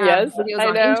style. We have videos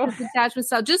on interest attachment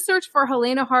style. Just search for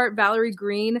Helena Hart, Valerie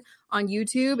Green on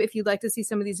YouTube. If you'd like to see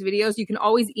some of these videos, you can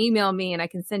always email me and I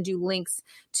can send you links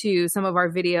to some of our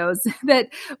videos that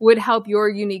would help your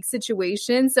unique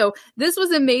situation. So this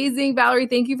was amazing. Valerie,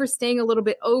 thank you for staying a little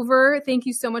bit over. Thank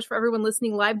you so much for everyone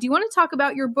listening live. Do you want to talk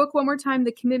about your book one more time,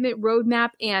 The Commitment Roadmap,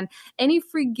 and any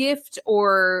free gift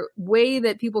or way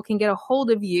that people can get a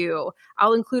hold of you?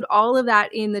 I'll include all of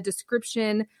that in the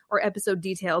description or episode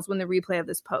details when the replay of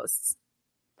this posts.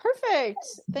 Perfect.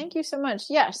 Thank you so much.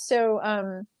 Yes. So,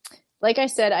 like I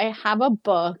said, I have a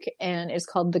book and it's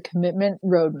called The Commitment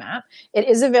Roadmap. It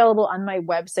is available on my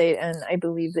website, and I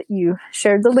believe that you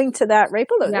shared the link to that right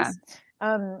below this.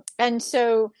 And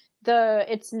so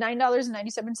it's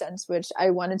 $9.97, which I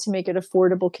wanted to make it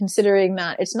affordable, considering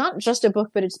that it's not just a book,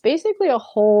 but it's basically a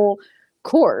whole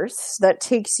course that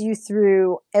takes you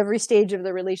through every stage of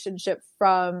the relationship,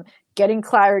 from getting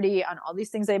clarity on all these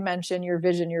things I mentioned, your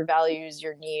vision, your values,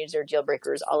 your needs, your deal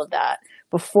breakers, all of that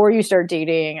before you start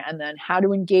dating, and then how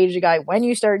to engage a guy when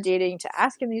you start dating, to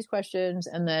ask him these questions,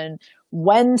 and then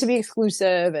when to be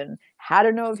exclusive and how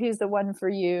to know if he's the one for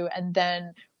you. And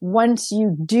then once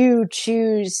you do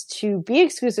choose to be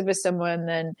exclusive with someone,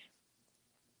 then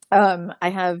I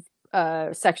have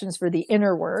sections for the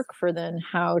inner work, for then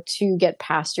how to get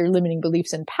past your limiting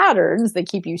beliefs and patterns that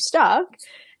keep you stuck.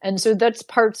 And so that's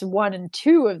parts 1 and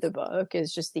 2 of the book,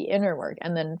 is just the inner work.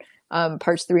 And then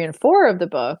parts 3 and 4 of the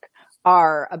book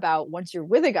are about, once you're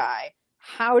with a guy,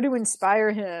 how to inspire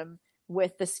him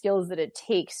with the skills that it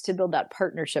takes to build that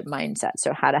partnership mindset.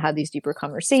 So how to have these deeper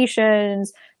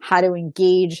conversations, how to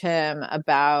engage him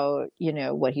about, you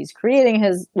know, what he's creating in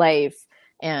his life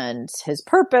and his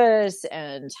purpose,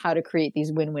 and how to create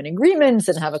these win-win agreements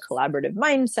and have a collaborative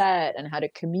mindset, and how to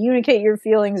communicate your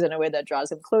feelings in a way that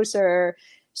draws him closer.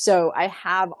 So I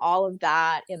have all of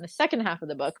that in the second half of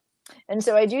the book. And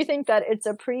so I do think that it's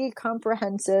a pretty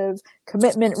comprehensive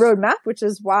commitment roadmap, which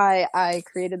is why I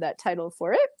created that title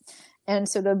for it. And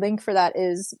so the link for that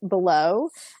is below.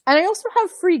 And I also have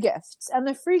free gifts. And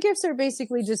the free gifts are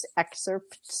basically just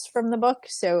excerpts from the book.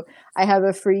 So I have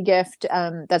a free gift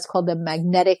that's called the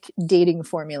Magnetic Dating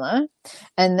Formula.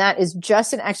 And that is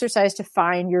just an exercise to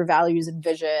find your values and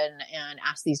vision and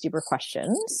ask these deeper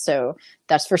questions. So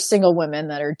that's for single women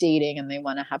that are dating and they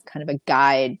want to have kind of a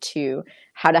guide to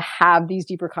how to have these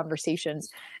deeper conversations.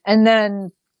 And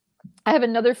then I have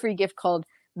another free gift called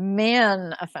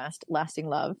Manifest Lasting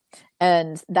Love.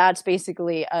 And that's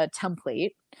basically a template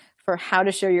for how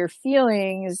to share your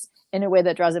feelings in a way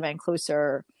that draws a man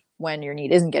closer when your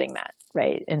need isn't getting met,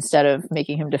 right? Instead of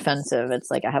making him defensive,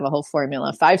 it's like I have a whole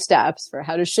formula, 5 steps for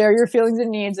how to share your feelings and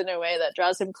needs in a way that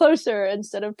draws him closer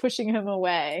instead of pushing him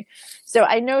away. So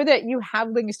I know that you have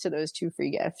links to those 2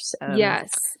 free gifts. Yes,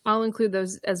 I'll include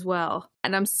those as well.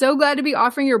 And I'm so glad to be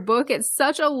offering your book at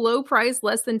such a low price,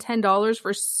 less than $10,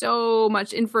 for so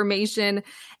much information.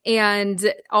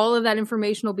 And all of that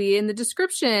information will be in the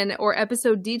description or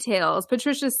episode details.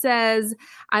 Patricia says,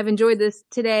 I've enjoyed this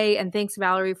today. And thanks,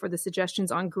 Valerie, for the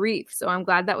suggestions on grief. So I'm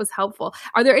glad that was helpful.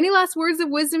 Are there any last words of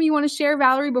wisdom you want to share,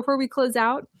 Valerie, before we close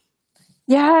out?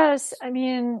 Yes. I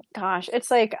mean, gosh,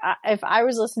 it's like, if I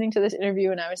was listening to this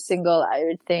interview and I was single, I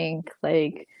would think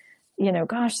like, you know,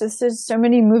 gosh, this is so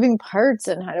many moving parts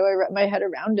and how do I wrap my head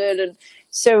around it? And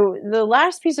so the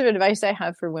last piece of advice I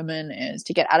have for women is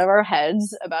to get out of our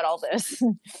heads about all this,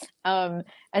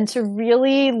 and to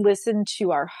really listen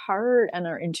to our heart and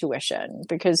our intuition,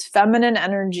 because feminine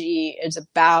energy is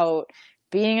about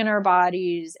being in our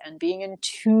bodies and being in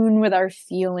tune with our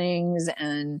feelings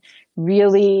and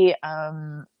really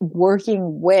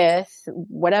working with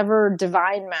whatever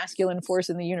divine masculine force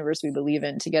in the universe we believe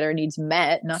in to get our needs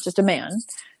met, not just a man.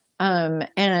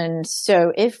 And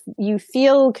so if you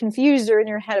feel confused or in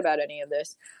your head about any of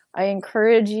this, I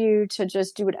encourage you to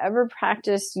just do whatever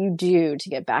practice you do to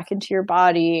get back into your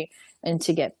body and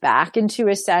to get back into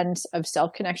a sense of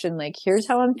self-connection. Like, here's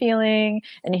how I'm feeling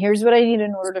and here's what I need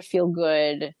in order to feel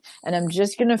good. And I'm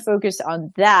just going to focus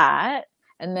on that.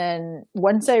 And then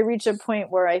once I reach a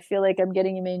point where I feel like I'm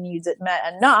getting my needs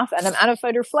met enough and I'm out of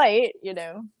fight or flight,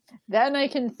 then I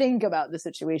can think about the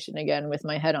situation again with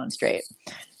my head on straight.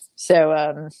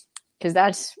 So, because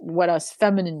that's what us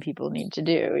feminine people need to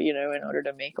do, in order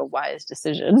to make a wise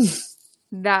decision.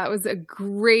 That was a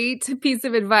great piece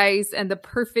of advice and the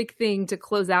perfect thing to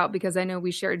close out, because I know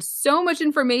we shared so much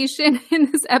information in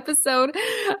this episode.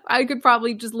 I could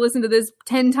probably just listen to this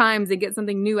 10 times and get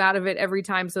something new out of it every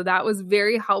time. So that was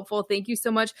very helpful. Thank you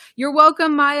so much. You're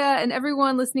welcome, Maya, and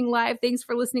everyone listening live. Thanks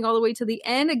for listening all the way to the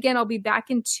end. Again, I'll be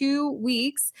back in 2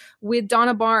 weeks with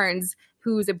Donna Barnes,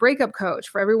 who's a breakup coach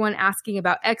for everyone asking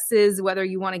about exes, whether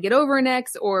you want to get over an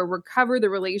ex or recover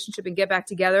the relationship and get back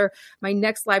together. My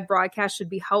next live broadcast should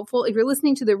be helpful. If you're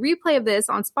listening to the replay of this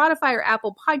on Spotify or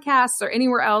Apple Podcasts or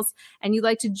anywhere else, and you'd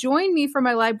like to join me for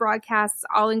my live broadcasts,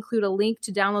 I'll include a link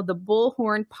to download the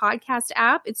Bullhorn podcast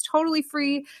app. It's totally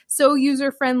free, so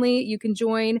user-friendly. You can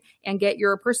join and get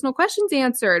your personal questions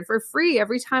answered for free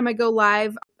every time I go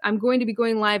live. I'm going to be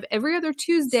going live every other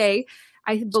Tuesday,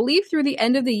 I believe, through the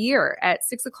end of the year at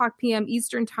 6 o'clock p.m.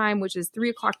 Eastern time, which is 3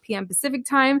 o'clock p.m. Pacific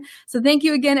time. So thank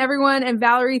you again, everyone. And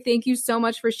Valerie, thank you so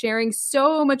much for sharing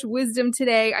so much wisdom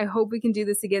today. I hope we can do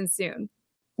this again soon.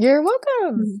 You're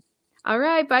welcome. All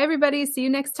right. Bye, everybody. See you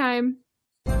next time.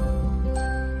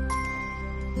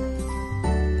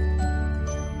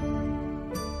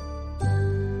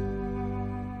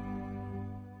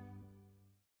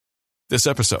 This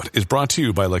episode is brought to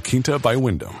you by La Quinta by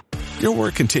Wyndham. Your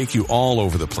work can take you all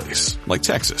over the place, like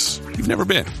Texas. You've never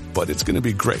been, but it's going to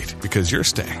be great because you're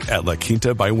staying at La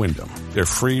Quinta by Wyndham. Their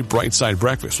free Bright Side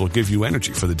breakfast will give you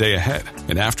energy for the day ahead.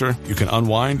 And after, you can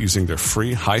unwind using their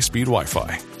free high-speed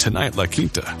Wi-Fi. Tonight, La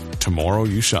Quinta. Tomorrow,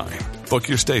 you shine. Book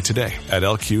your stay today at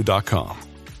LQ.com.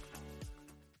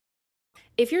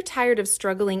 If you're tired of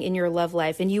struggling in your love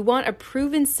life and you want a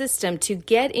proven system to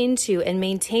get into and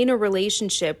maintain a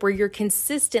relationship where you're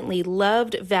consistently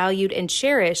loved, valued, and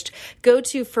cherished, go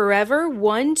to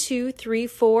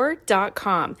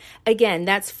forever1234.com. Again,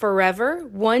 that's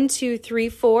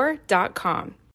forever1234.com.